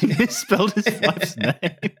just spelled his wife's name.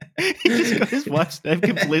 He just got his wife's name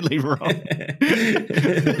completely wrong.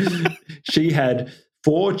 She had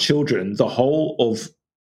 4 children. The whole of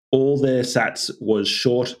all their sats was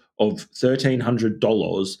short of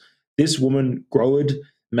 $1,300. This woman growed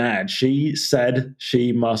mad. She said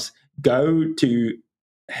she must go to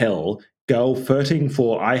hell, go flirting,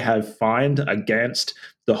 for I have fined against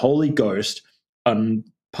the Holy Ghost on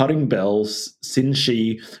putting bells since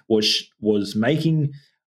she was making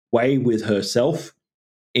way with herself.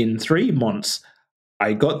 In 3 months,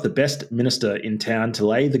 I got the best minister in town to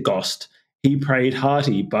lay the ghost. He prayed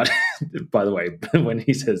hearty, but by the way, when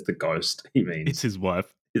he says the ghost, he means it's his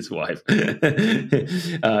wife. His wife.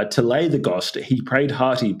 To lay the ghost, he prayed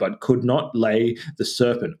hearty, but could not lay the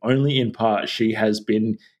serpent. Only in part. She has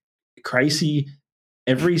been crazy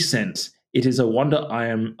every since. It is a wonder I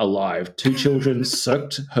am alive. 2 children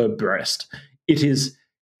sucked her breast. It is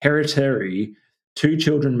hereditary. 2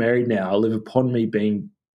 children married now live upon me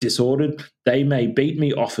being disordered. They may beat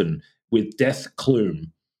me often with death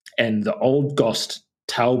clume. And the old ghost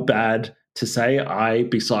tell bad to say I,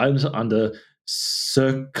 besides under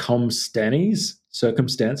circumstances,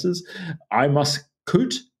 I must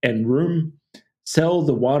coot and room sell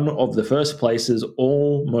the one of the first places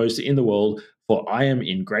almost in the world for I am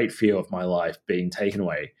in great fear of my life being taken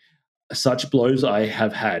away. Such blows I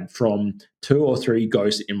have had from 2 or 3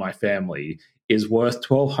 ghosts in my family is worth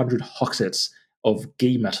 1,200 hoxets of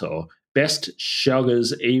ghee matter. Best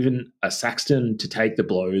shuggers even a Saxton to take the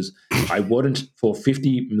blows. I wouldn't for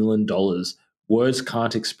 $50 million. Words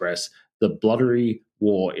can't express the bloody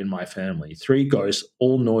war in my family. 3 ghosts,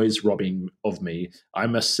 all noise robbing of me. I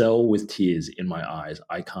must sell with tears in my eyes.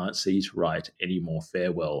 I can't see to write any more.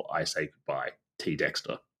 Farewell, I say goodbye. T.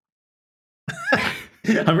 Dexter.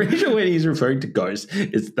 I'm pretty sure when he's referring to ghosts,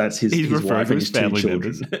 that's his wife and his 2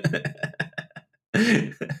 children.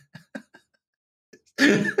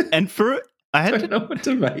 And I don't know what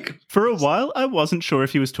to make. For a while, I wasn't sure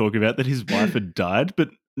if he was talking about that his wife had died, but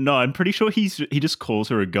no, I'm pretty sure he just calls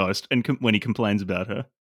her a ghost and when he complains about her.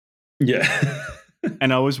 Yeah.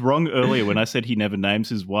 And I was wrong earlier when I said he never names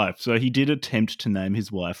his wife. So he did attempt to name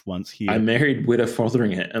his wife once here. I married Widow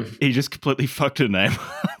Fotheringham. He just completely fucked her name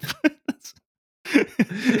up.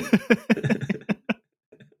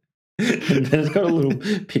 And then it's got a little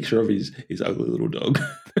picture of his ugly little dog.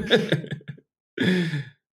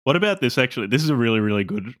 What about this, actually? This is a really, really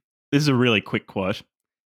good... This is a really quick quote.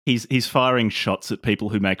 He's firing shots at people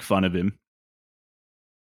who make fun of him.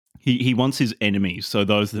 He wants his enemies, so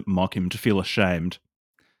those that mock him, to feel ashamed.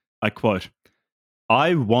 I quote,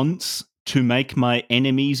 I wants to make my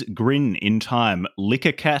enemies grin in time, lick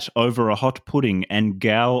a cat over a hot pudding and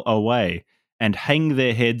gow away, and hang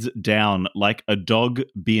their heads down like a dog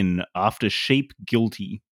bin after sheep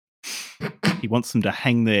guilty. He wants them to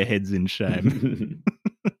hang their heads in shame.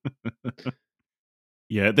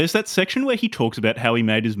 Yeah, there's that section where he talks about how he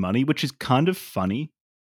made his money, which is kind of funny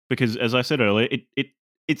because, as I said earlier,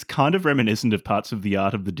 it's kind of reminiscent of parts of The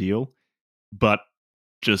Art of the Deal, but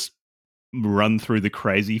just run through the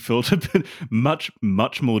crazy filter, but much,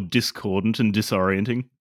 much more discordant and disorienting.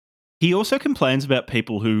 He also complains about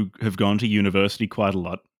people who have gone to university quite a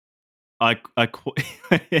lot.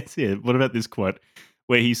 Yes, yeah. What about this quote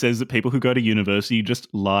where he says that people who go to university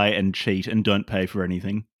just lie and cheat and don't pay for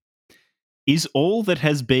anything? Is all that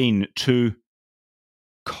has been to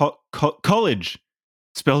college,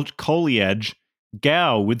 spelled college,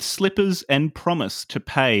 gow with slippers and promise to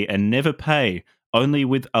pay and never pay, only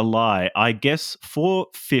with a lie. I guess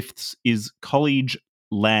 4/5 is college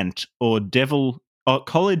lant or devil,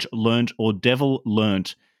 college learnt or devil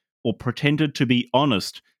learnt, or pretended to be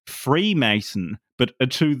honest, Freemason, but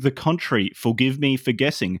to the contrary, forgive me for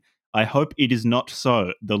guessing. I hope it is not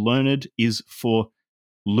so. The learned is for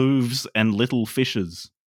Louvres and little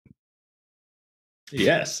fishes.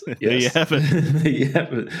 Yes. There you have it.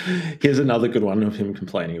 Yeah. Here's another good one of him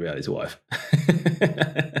complaining about his wife.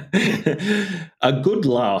 A good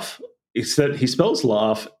laugh. He spells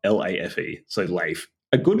laugh L-A-F-E, so laugh.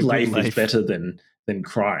 A good laugh is better than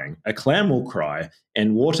crying. A clam will cry,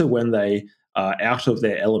 and water when they are out of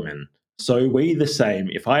their element. So we the same.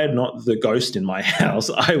 If I had not the ghost in my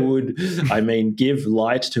house, I would, give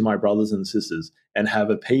light to my brothers and sisters and have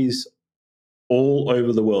a peace all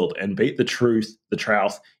over the world and beat the truth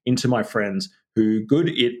into my friends, who good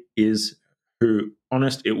it is, who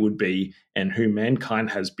honest it would be, and who mankind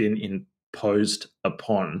has been imposed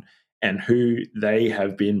upon, and who they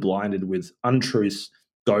have been blinded with untruths,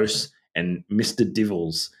 ghosts, and Mr.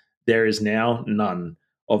 Divils. There is now none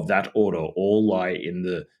of that order. All lie in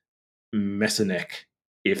the Messianic,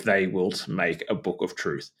 if they wilt make a book of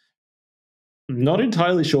truth. Not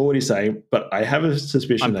entirely sure what he's saying, but I have a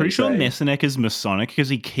suspicion. I'm pretty sure Messianic is Masonic because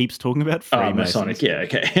he keeps talking about Freemasons. Masonic, yeah,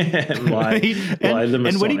 okay.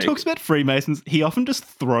 And when he talks about Freemasons, he often just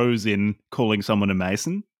throws in calling someone a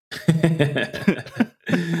Mason.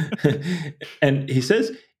 And he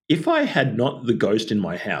says, if I had not the ghost in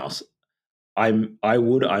my house, I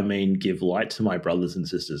would give light to my brothers and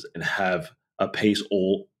sisters and have a peace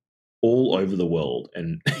all over the world.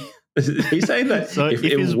 And he's saying that so if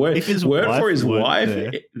it weren't for his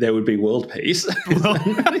wife, there would be world peace. Well,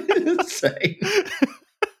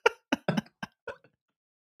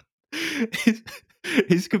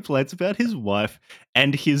 his complaints about his wife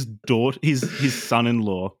and his daughter, his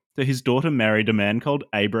son-in-law. So his daughter married a man called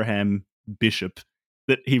Abraham Bishop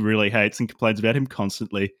that he really hates and complains about him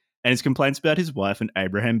constantly. And his complaints about his wife and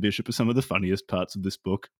Abraham Bishop are some of the funniest parts of this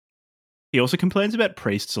book. He also complains about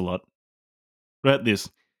priests a lot. What about this?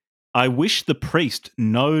 I wish the priest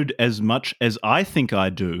knowed as much as I think I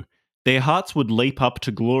do. Their hearts would leap up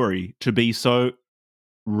to glory to be so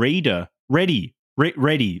ready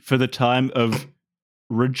for the time of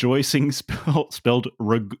rejoicing, spelled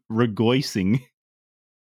regoicing.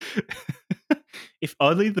 If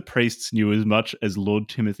only the priests knew as much as Lord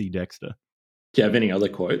Timothy Dexter. Do you have any other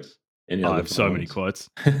quotes? I have so many quotes.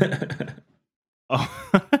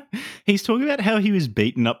 Oh, he's talking about how he was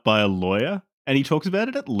beaten up by a lawyer, and he talks about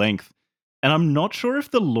it at length. And I'm not sure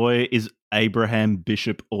if the lawyer is Abraham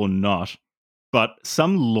Bishop or not, but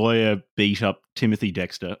some lawyer beat up Timothy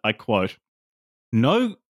Dexter. I quote,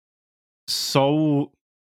 "No soul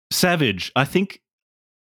savage, I think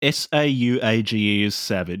Sauage is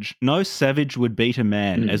savage. No savage would beat a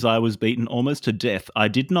man, as I was beaten almost to death. I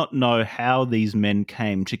did not know how these men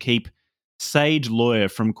came to keep sage lawyer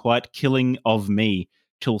from quite killing of me,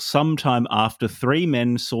 till some time after 3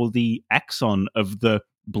 men saw the axon of the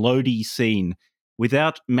bloody scene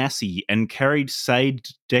without Massey, and carried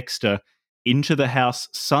Sage Dexter into the house,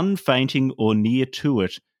 sun fainting or near to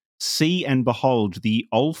it. See and behold the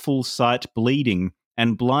awful sight, bleeding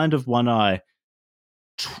and blind of one eye.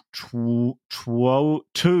 Two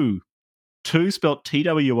spelt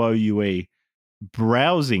TWOUE,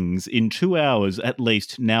 browsings in 2 hours at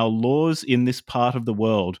least, now laws in this part of the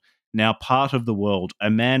world, a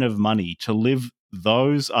man of money, to live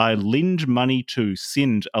those I lend money to,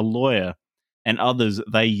 sinned a lawyer, and others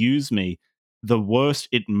they use me, the worst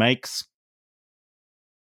it makes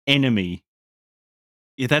enemy."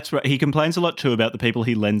 Yeah, that's right. He complains a lot too about the people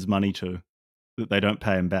he lends money to, that they don't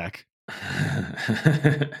pay him back.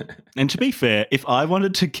 And to be fair, if I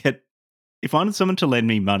wanted someone to lend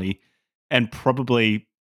me money and probably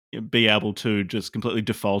be able to just completely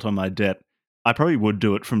default on my debt, I probably would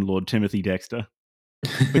do it from Lord Timothy Dexter.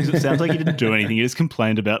 Because it sounds like he didn't do anything. He just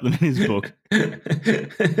complained about them in his book.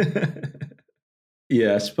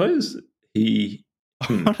 Yeah, I suppose he...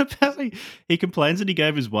 What about he complains that he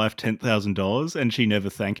gave his wife $10,000 and she never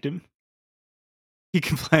thanked him? He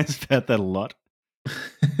complains about that a lot.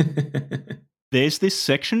 There's this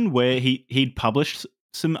section where he'd published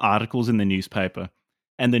some articles in the newspaper,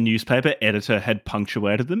 and the newspaper editor had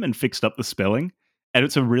punctuated them and fixed up the spelling. And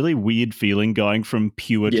it's a really weird feeling going from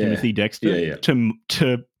pure Timothy Dexter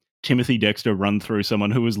to Timothy Dexter run through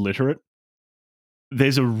someone who was literate.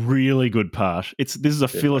 There's a really good part. This is a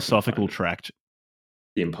philosophical tract.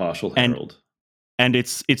 The Impartial Herald. And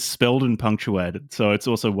it's spelled and punctuated, so it's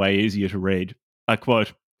also way easier to read. I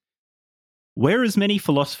quote, "Whereas many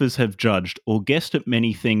philosophers have judged or guessed at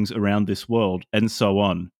many things around this world, and so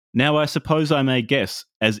on. Now I suppose I may guess,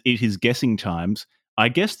 as it is guessing times, I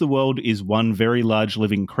guess the world is one very large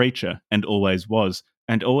living creature, and always was,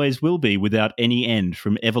 and always will be without any end,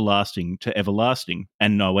 from everlasting to everlasting,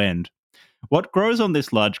 and no end. What grows on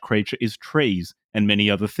this large creature is trees, and many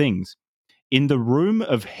other things. In the room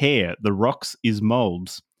of hair, the rocks is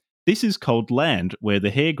moulds. This is called land, where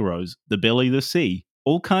the hair grows, the belly the sea.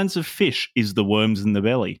 All kinds of fish is the worms in the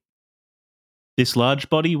belly. This large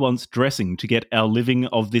body wants dressing to get our living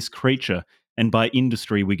of this creature, and by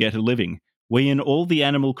industry we get a living. We in all the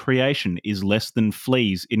animal creation is less than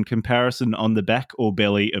fleas in comparison on the back or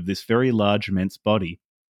belly of this very large immense body.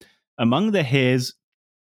 Among the hairs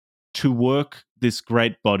to work this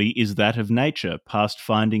great body is that of nature, past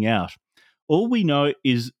finding out. All we know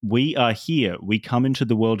is we are here, we come into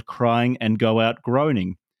the world crying and go out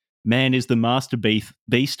groaning. Man is the master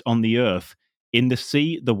beast on the earth. In the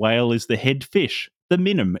sea, the whale is the head fish. The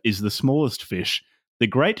minim is the smallest fish. The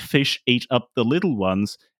great fish eat up the little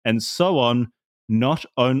ones, and so on. Not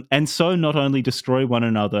only destroy one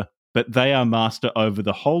another, but they are master over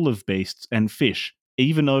the whole of beasts and fish,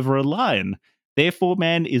 even over a lion. Therefore,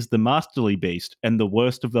 man is the masterly beast and the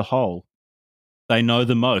worst of the whole. They know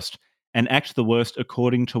the most, and act the worst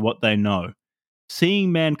according to what they know.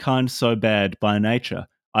 Seeing mankind so bad by nature,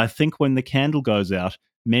 I think when the candle goes out,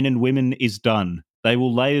 men and women is done. They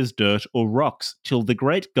will lay as dirt or rocks till the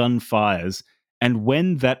great gun fires, and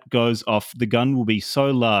when that goes off, the gun will be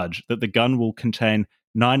so large that the gun will contain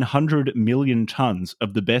 900 million tons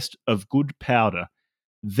of the best of good powder.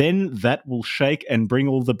 Then that will shake and bring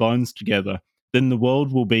all the bones together. Then the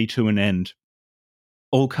world will be to an end.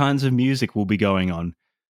 All kinds of music will be going on.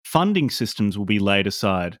 Funding systems will be laid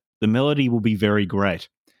aside. The melody will be very great.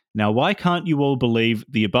 Now, why can't you all believe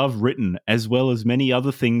the above written, as well as many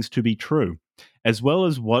other things to be true, as well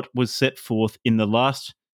as what was set forth in the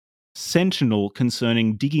last Sentinel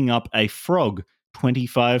concerning digging up a frog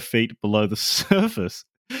 25 feet below the surface,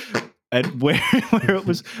 and where it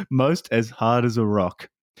was most as hard as a rock?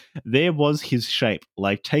 There was his shape,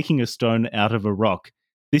 like taking a stone out of a rock.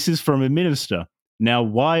 This is from a minister. Now,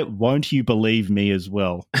 why won't you believe me as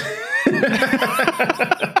well?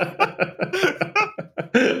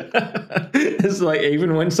 It's like,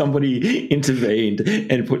 even when somebody intervened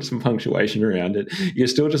and put some punctuation around it, you're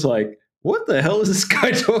still just like, what the hell is this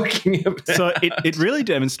guy talking about? So it really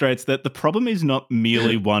demonstrates that the problem is not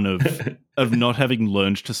merely one of not having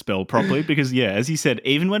learned to spell properly, because, yeah, as you said,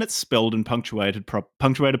 even when it's spelled and punctuated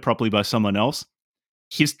properly by someone else,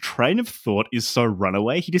 his train of thought is so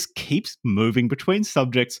runaway. He just keeps moving between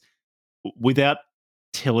subjects without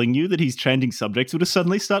telling you that he's changing subjects. He'll just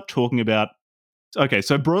suddenly start talking about, okay,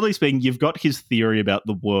 so broadly speaking, you've got his theory about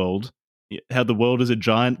the world, how the world is a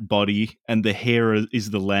giant body and the hair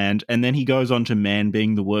is the land, and then he goes on to man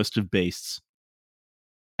being the worst of beasts.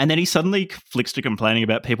 And then he suddenly flicks to complaining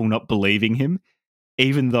about people not believing him,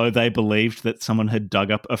 even though they believed that someone had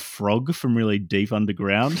dug up a frog from really deep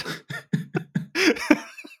underground.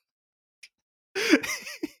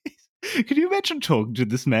 Could you imagine talking to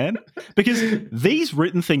this man? Because these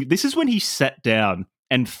written things, this is when he sat down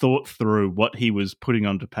and thought through what he was putting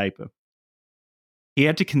onto paper. He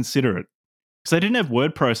had to consider it. Because they didn't have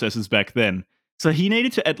word processors back then. So he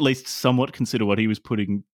needed to at least somewhat consider what he was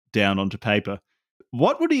putting down onto paper.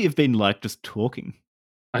 What would he have been like just talking?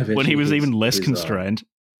 When he was even less constrained?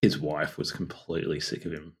 His wife was completely sick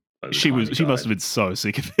of him. She must have been so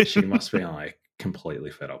sick of him. She must be like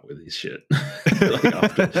completely fed up with his shit. Like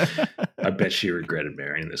I bet she regretted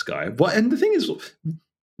marrying this guy. And the thing is,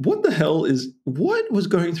 what was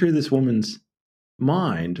going through this woman's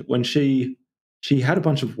mind when she had a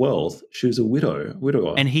bunch of wealth? She was a widower,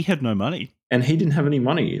 and he had no money, and he didn't have any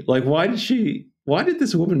money. Like, why did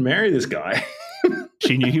this woman marry this guy?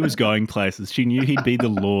 She knew he was going places. She knew he'd be the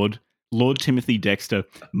Lord Timothy Dexter,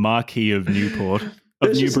 Marquis of Newport.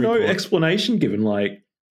 There's just no explanation given. Like,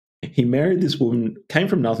 he married this woman, came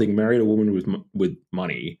from nothing, married a woman with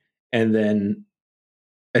money, and then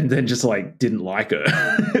just like didn't like her,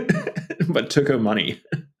 but took her money.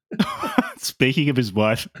 Speaking of his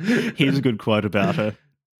wife, here's a good quote about her.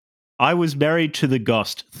 I was married to the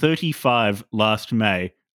Ghost, 35 last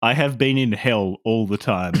May. I have been in hell all the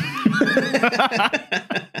time.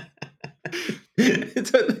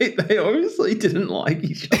 So they obviously didn't like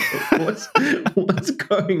each other. What's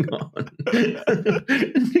going on? An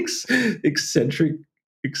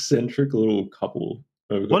eccentric little couple.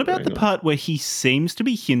 What about the part where he seems to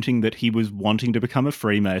be hinting that he was wanting to become a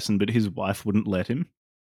Freemason, but his wife wouldn't let him?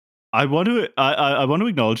 I want to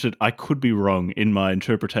acknowledge that I could be wrong in my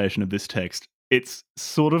interpretation of this text. It's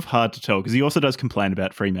sort of hard to tell because he also does complain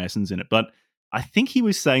about Freemasons in it, but I think he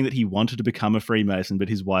was saying that he wanted to become a Freemason, but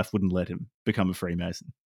his wife wouldn't let him become a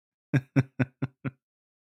Freemason.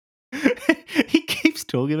 He keeps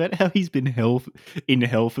talking about how he's been in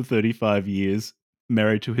hell for 35 years,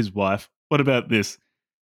 married to his wife. What about this?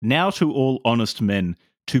 Now to all honest men,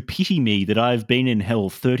 to pity me that I have been in hell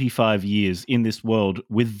 35 years in this world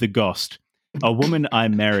with the Ghost, a woman I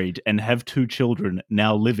married and have 2 children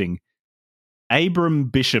now living. Abram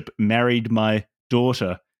Bishop married my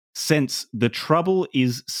daughter. Since the trouble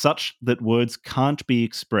is such that words can't be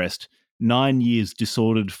expressed, 9 years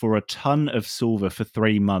disordered for a ton of silver for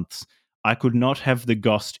 3 months. I could not have the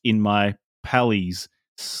Ghost in my pallies.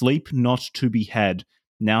 Sleep not to be had.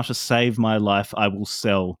 Now to save my life I will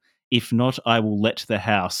sell. If not, I will let the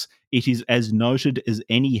house. It is as noted as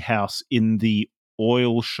any house in the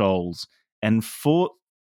oil shoals. And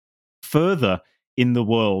further in the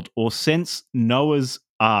world, or since Noah's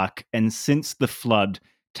ark and since the flood,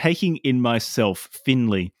 taking in myself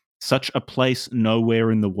Finley, such a place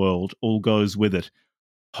nowhere in the world, all goes with it.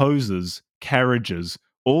 Hoses, carriages,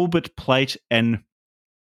 all but plate and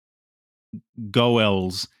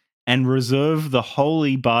goels, and reserve the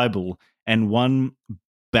Holy Bible and 1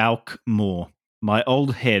 Balk more. My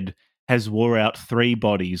old head has wore out 3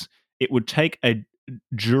 bodies. It would take a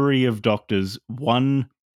jury of doctors 1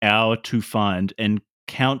 hour to find and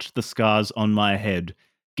count the scars on my head,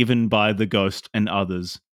 given by the Ghost and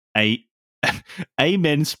others.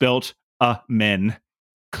 Amen spelt men.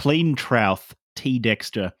 Clean Trouth, T.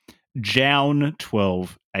 Dexter. Jown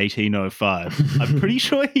 12, 1805. I'm pretty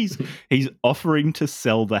sure he's offering to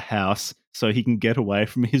sell the house so he can get away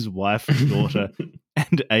from his wife, daughter,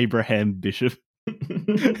 and Abraham Bishop.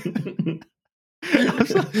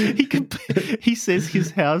 He says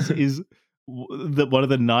his house is one of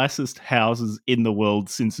the nicest houses in the world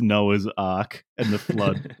since Noah's Ark and the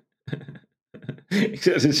flood.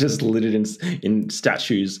 It's just littered in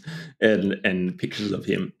statues and pictures of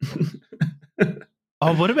him.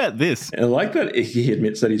 Oh, what about this? And I like that he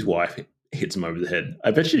admits that his wife hits him over the head. I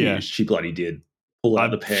bet she bloody did. Pull out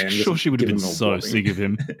the pan. I'm sure she would have been so sick of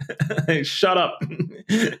him. Shut up.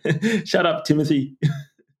 Shut up, Timothy.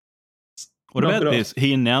 What about this?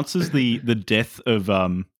 He announces the death of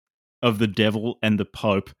the devil and the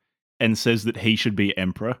Pope and says that he should be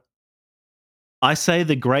emperor. I say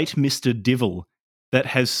the great Mr. Divil that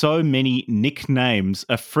has so many nicknames,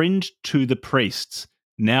 a friend to the priests,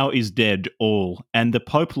 now is dead all, and the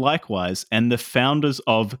Pope likewise, and the founders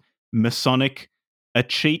of Masonic A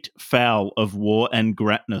cheat foul of war and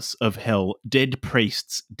gratness of hell, dead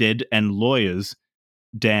priests, dead and lawyers,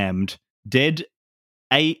 damned, dead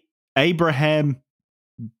Abraham.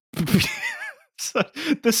 So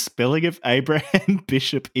the spelling of Abraham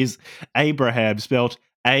Bishop is Abraham spelled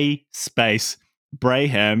A space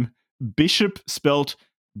Braham, Bishop spelled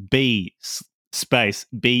B space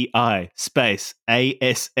B-I space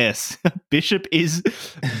A-S-S. Bishop is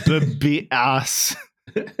Babias.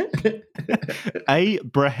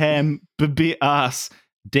 Abraham Babias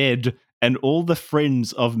dead, and all the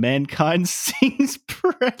friends of mankind sings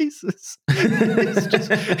praises.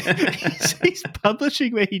 He's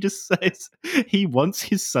publishing where he just says he wants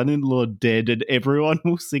his son-in-law dead and everyone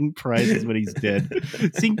will sing praises when he's dead.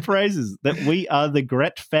 Sing praises that we are the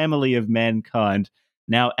great family of mankind,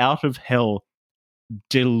 now out of hell,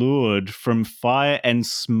 delured from fire and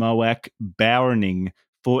smoak burning,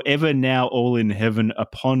 forever now all in heaven,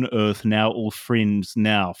 upon earth now all friends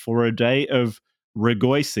now, for a day of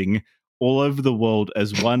rejoicing all over the world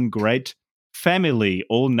as one great family,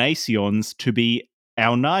 all nations to be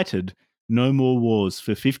united, no more wars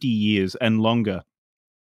for 50 years and longer.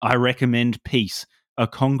 I recommend peace, a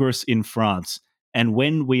congress in France, and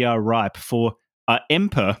when we are ripe for a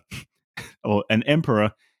emperor or an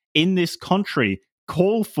emperor in this country,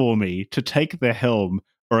 call for me to take the helm,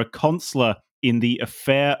 or a consular in the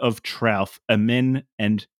affair of Trouth. Amen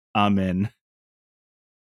and amen.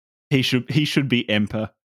 He should be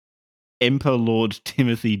emperor. Emperor Lord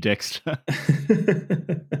Timothy Dexter.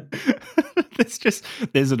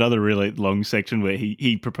 There's another really long section where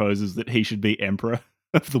he proposes that he should be emperor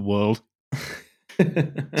of the world.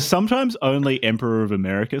 Sometimes only emperor of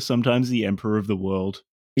America, sometimes the emperor of the world.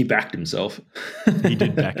 He backed himself. He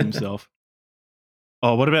did back himself.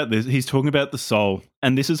 Oh, what about this? He's talking about the soul.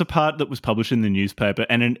 And this is a part that was published in the newspaper,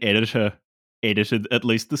 and an editor edited at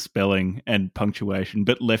least the spelling and punctuation,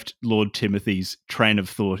 but left Lord Timothy's train of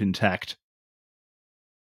thought intact.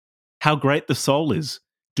 How great the soul is!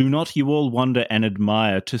 Do not you all wonder and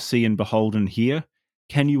admire to see and behold and hear?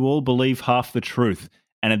 Can you all believe half the truth,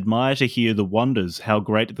 and admire to hear the wonders how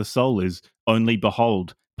great the soul is? Only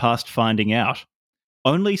behold, past finding out.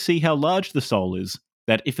 Only see how large the soul is,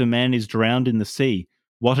 that if a man is drowned in the sea,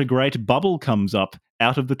 what a great bubble comes up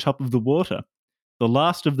out of the top of the water. The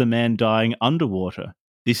last of the man dying underwater,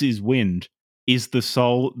 this is wind, is the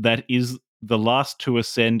soul that is the last to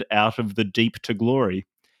ascend out of the deep to glory.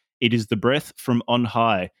 It is the breath from on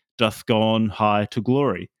high, doth go on high to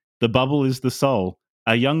glory. The bubble is the soul,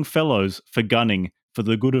 our young fellows for gunning, for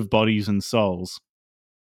the good of bodies and souls.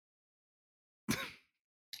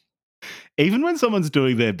 Even when someone's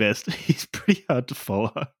doing their best, he's pretty hard to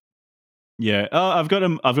follow. Yeah, I've got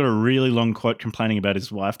a really long quote complaining about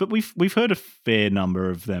his wife, but we've heard a fair number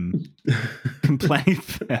of them complaining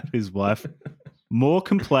about his wife. More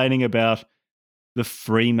complaining about the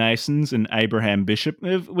Freemasons and Abraham Bishop.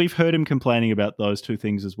 We've heard him complaining about those two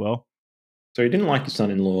things as well. So he didn't like his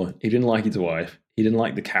son-in-law, he didn't like his wife, he didn't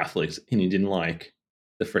like the Catholics, and he didn't like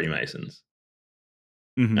the Freemasons.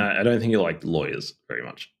 Mm-hmm. I don't think he liked lawyers very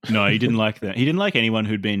much. No, he didn't like that. He didn't like anyone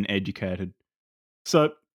who'd been educated.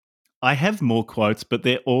 So I have more quotes, but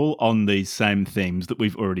they're all on these same themes that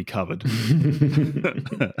we've already covered. And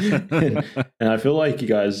I feel like you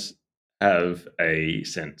guys have a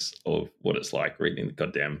sense of what it's like reading the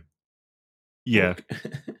goddamn book.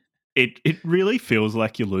 It really feels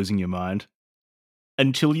like you're losing your mind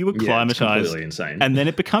until you acclimatize. It's completely insane. And then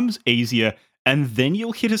it becomes easier. And then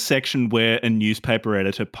you'll hit a section where a newspaper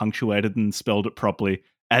editor punctuated and spelled it properly.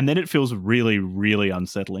 And then it feels really, really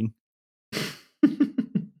unsettling.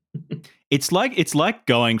 It's like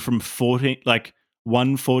going from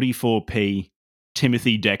 144p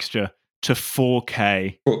Timothy Dexter to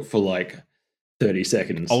 4K for like 30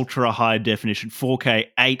 seconds. Ultra high definition 4K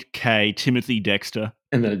 8K Timothy Dexter,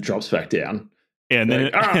 and then it drops back down. Yeah, and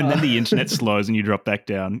then and then the internet slows and you drop back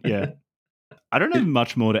down. Yeah, I don't have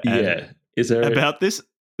much more to add. Yeah, is there about this?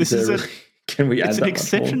 Can we add? It's an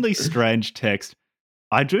exceptionally strange text.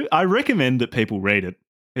 I recommend that people read it.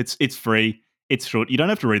 It's free. It's short. You don't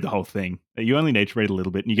have to read the whole thing. You only need to read a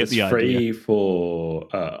little bit, and you get the idea. It's free for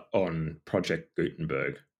on Project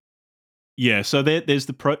Gutenberg. Yeah, so there's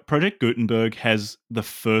the Project Gutenberg has the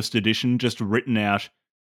first edition just written out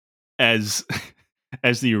as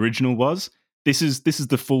as the original was. This is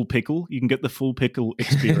the full Pickle. You can get the full Pickle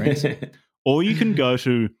experience, or you can go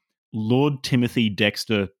to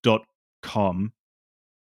lordtimothydexter.com,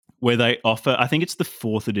 where they offer. I think it's the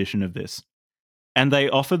 4th edition of this. And they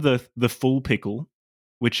offer the full Pickle,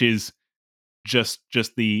 which is just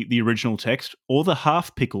the original text, or the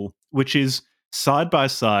half Pickle, which is side by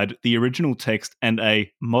side the original text and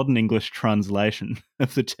a modern English translation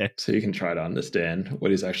of the text. So you can try to understand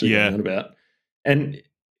what he's actually going on about. And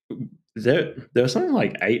there was something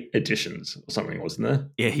like 8 editions or something, wasn't there?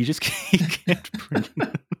 Yeah, he kept printing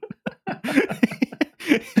them.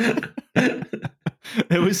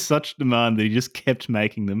 There was such demand that he just kept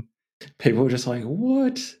making them. People were just like,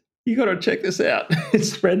 what? You got to check this out.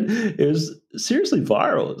 It was seriously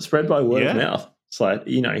viral. It spread by word of mouth. It's like,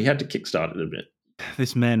 he had to kickstart it a bit.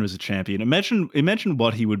 This man was a champion. Imagine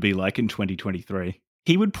what he would be like in 2023.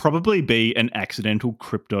 He would probably be an accidental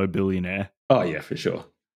crypto billionaire. Oh, yeah, for sure.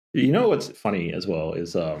 You know what's funny as well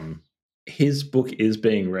is his book is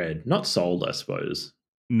being read, not sold, I suppose.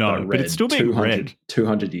 No, but it's still being read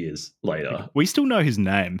 200 years later. We still know his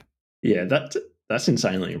name. Yeah, that's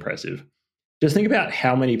insanely impressive. Just think about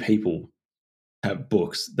how many people have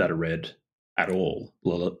books that are read at all,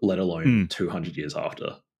 let alone 200 years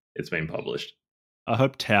after it's been published. I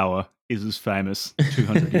hope Tower is as famous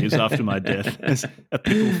 200 years after my death as A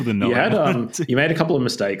Pickle for the Knowing. You made a couple of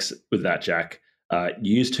mistakes with that, Jack.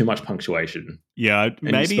 You used too much punctuation. Yeah,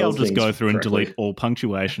 maybe I'll just go through and delete all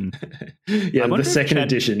punctuation. Yeah, the second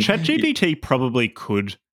edition. ChatGPT probably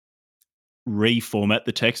could reformat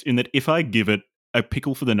the text in that if I give it A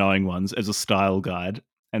Pickle for the Knowing Ones as a style guide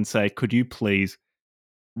and say, could you please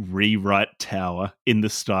rewrite Tower in the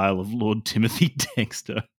style of Lord Timothy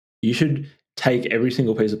Dexter? You should take every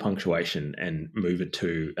single piece of punctuation and move it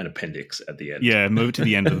to an appendix at the end. Yeah, move it to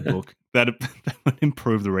the end of the book. That would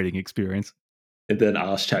improve the reading experience. And then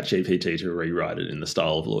ask ChatGPT to rewrite it in the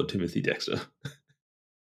style of Lord Timothy Dexter.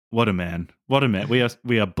 What a man. What a man.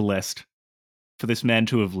 We are blessed for this man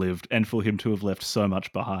to have lived and for him to have left so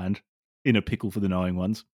much behind in A Pickle for the Knowing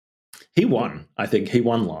Ones. He won. I think he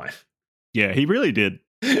won life. Yeah, he really did.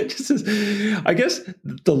 I guess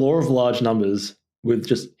the law of large numbers with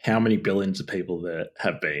just how many billions of people there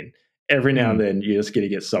have been. Every now and then you're just going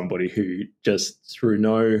to get somebody who just through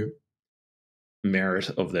no merit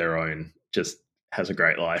of their own just has a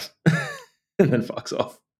great life and then fucks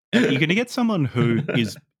off. You're going to get someone who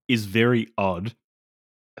is very odd,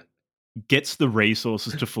 gets the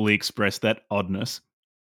resources to fully express that oddness,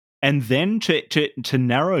 and then to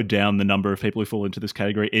narrow down the number of people who fall into this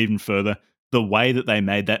category even further, the way that they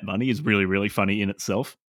made that money is really, really funny in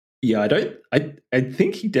itself. Yeah, I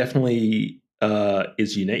think he definitely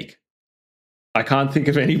is unique. I can't think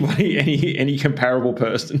of anybody, any comparable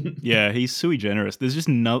person. Yeah, he's sui generis. There's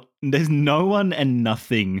no one and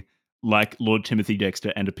nothing like Lord Timothy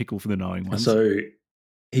Dexter and A Pickle for the Knowing Ones. So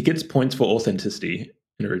he gets points for authenticity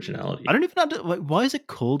and originality. I don't even know, why is it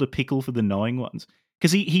called A Pickle for the Knowing Ones?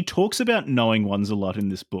 Because he talks about knowing ones a lot in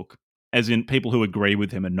this book, as in people who agree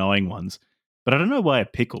with him are knowing ones. But I don't know why a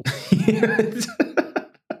pickle.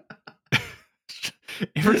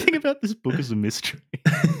 Everything about this book is a mystery.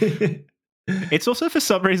 It's also, for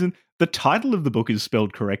some reason, the title of the book is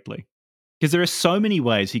spelled correctly. Because there are so many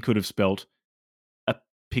ways he could have spelt A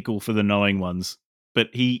Pickle for the Knowing Ones, but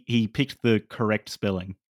he picked the correct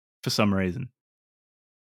spelling for some reason.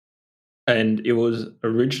 And it was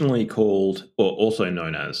originally called, or also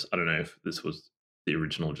known as, I don't know if this was the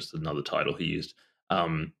original, just another title he used,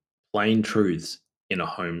 Plain Truths in a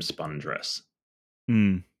Homespun Dress.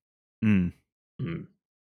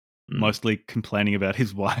 Mostly complaining about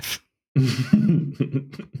his wife.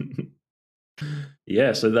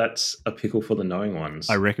 Yeah, so that's A Pickle for the Knowing Ones.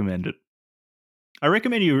 I recommend it. I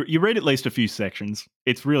recommend you read at least a few sections.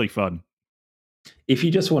 It's really fun. If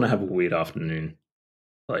you just want to have a weird afternoon,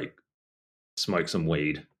 like smoke some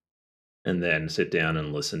weed and then sit down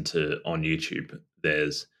and listen to, on YouTube,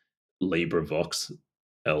 there's LibriVox,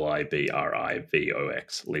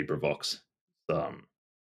 LibriVox, LibriVox.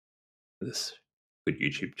 This good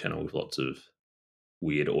YouTube channel with lots of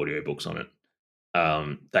weird audiobooks on it.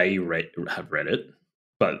 They have read it,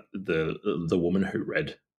 but the woman who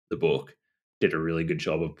read the book did a really good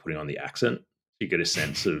job of putting on the accent. You get a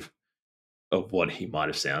sense of what he might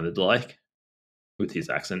have sounded like with his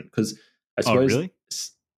accent, because I suppose,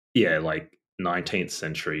 yeah, like 19th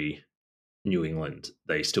century New England,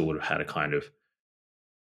 they still would have had a kind of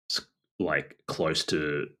like close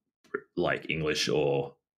to like English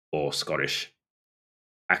or Scottish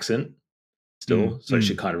accent still. So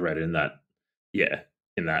she kind of read it in that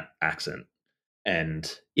accent,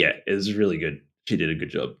 and yeah, it was really good. She did a good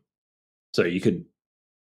job. So you could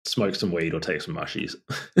smoke some weed or take some mushies,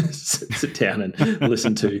 sit down and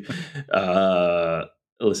listen to A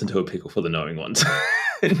Pickle for the Knowing Ones,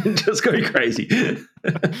 and just go crazy,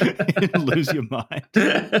 lose your mind.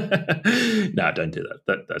 No, don't do that.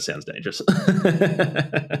 That sounds dangerous.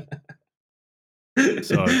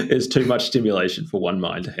 So it's too much stimulation for one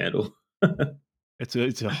mind to handle.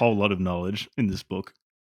 It's a whole lot of knowledge in this book.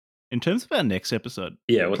 In terms of our next episode,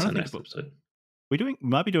 yeah, what's our next episode? We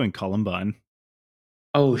might be doing Columbine.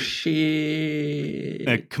 Oh shit!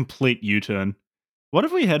 A complete U-turn. What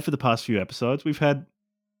have we had for the past few episodes? We've had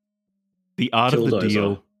The Art of the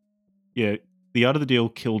Deal. Yeah, The Art of the Deal,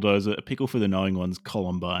 Killdozer, A Pickle for the Knowing Ones,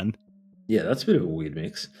 Columbine. Yeah, that's a bit of a weird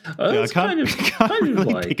mix. I can't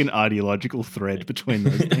really pick an ideological thread between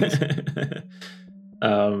those things.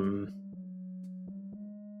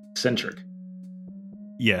 Centric.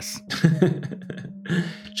 Yes.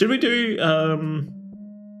 Should we do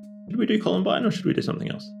Columbine or should we do something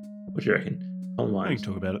else? What do you reckon? Columbine. We can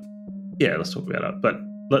talk about it. Yeah, let's talk about it. But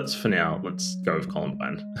let's go with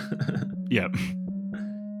Columbine. Yeah.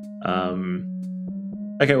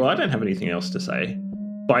 Okay, well, I don't have anything else to say.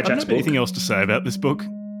 I don't have anything else to say about this book.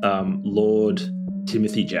 Lord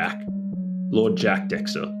Timothy Jack. Lord Jack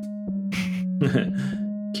Dexter.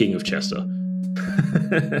 King of Chester.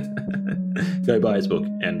 Go buy his book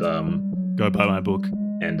and go buy my book.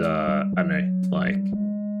 And I don't know, like,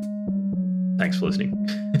 thanks for listening.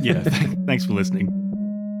 Yeah, thanks for listening.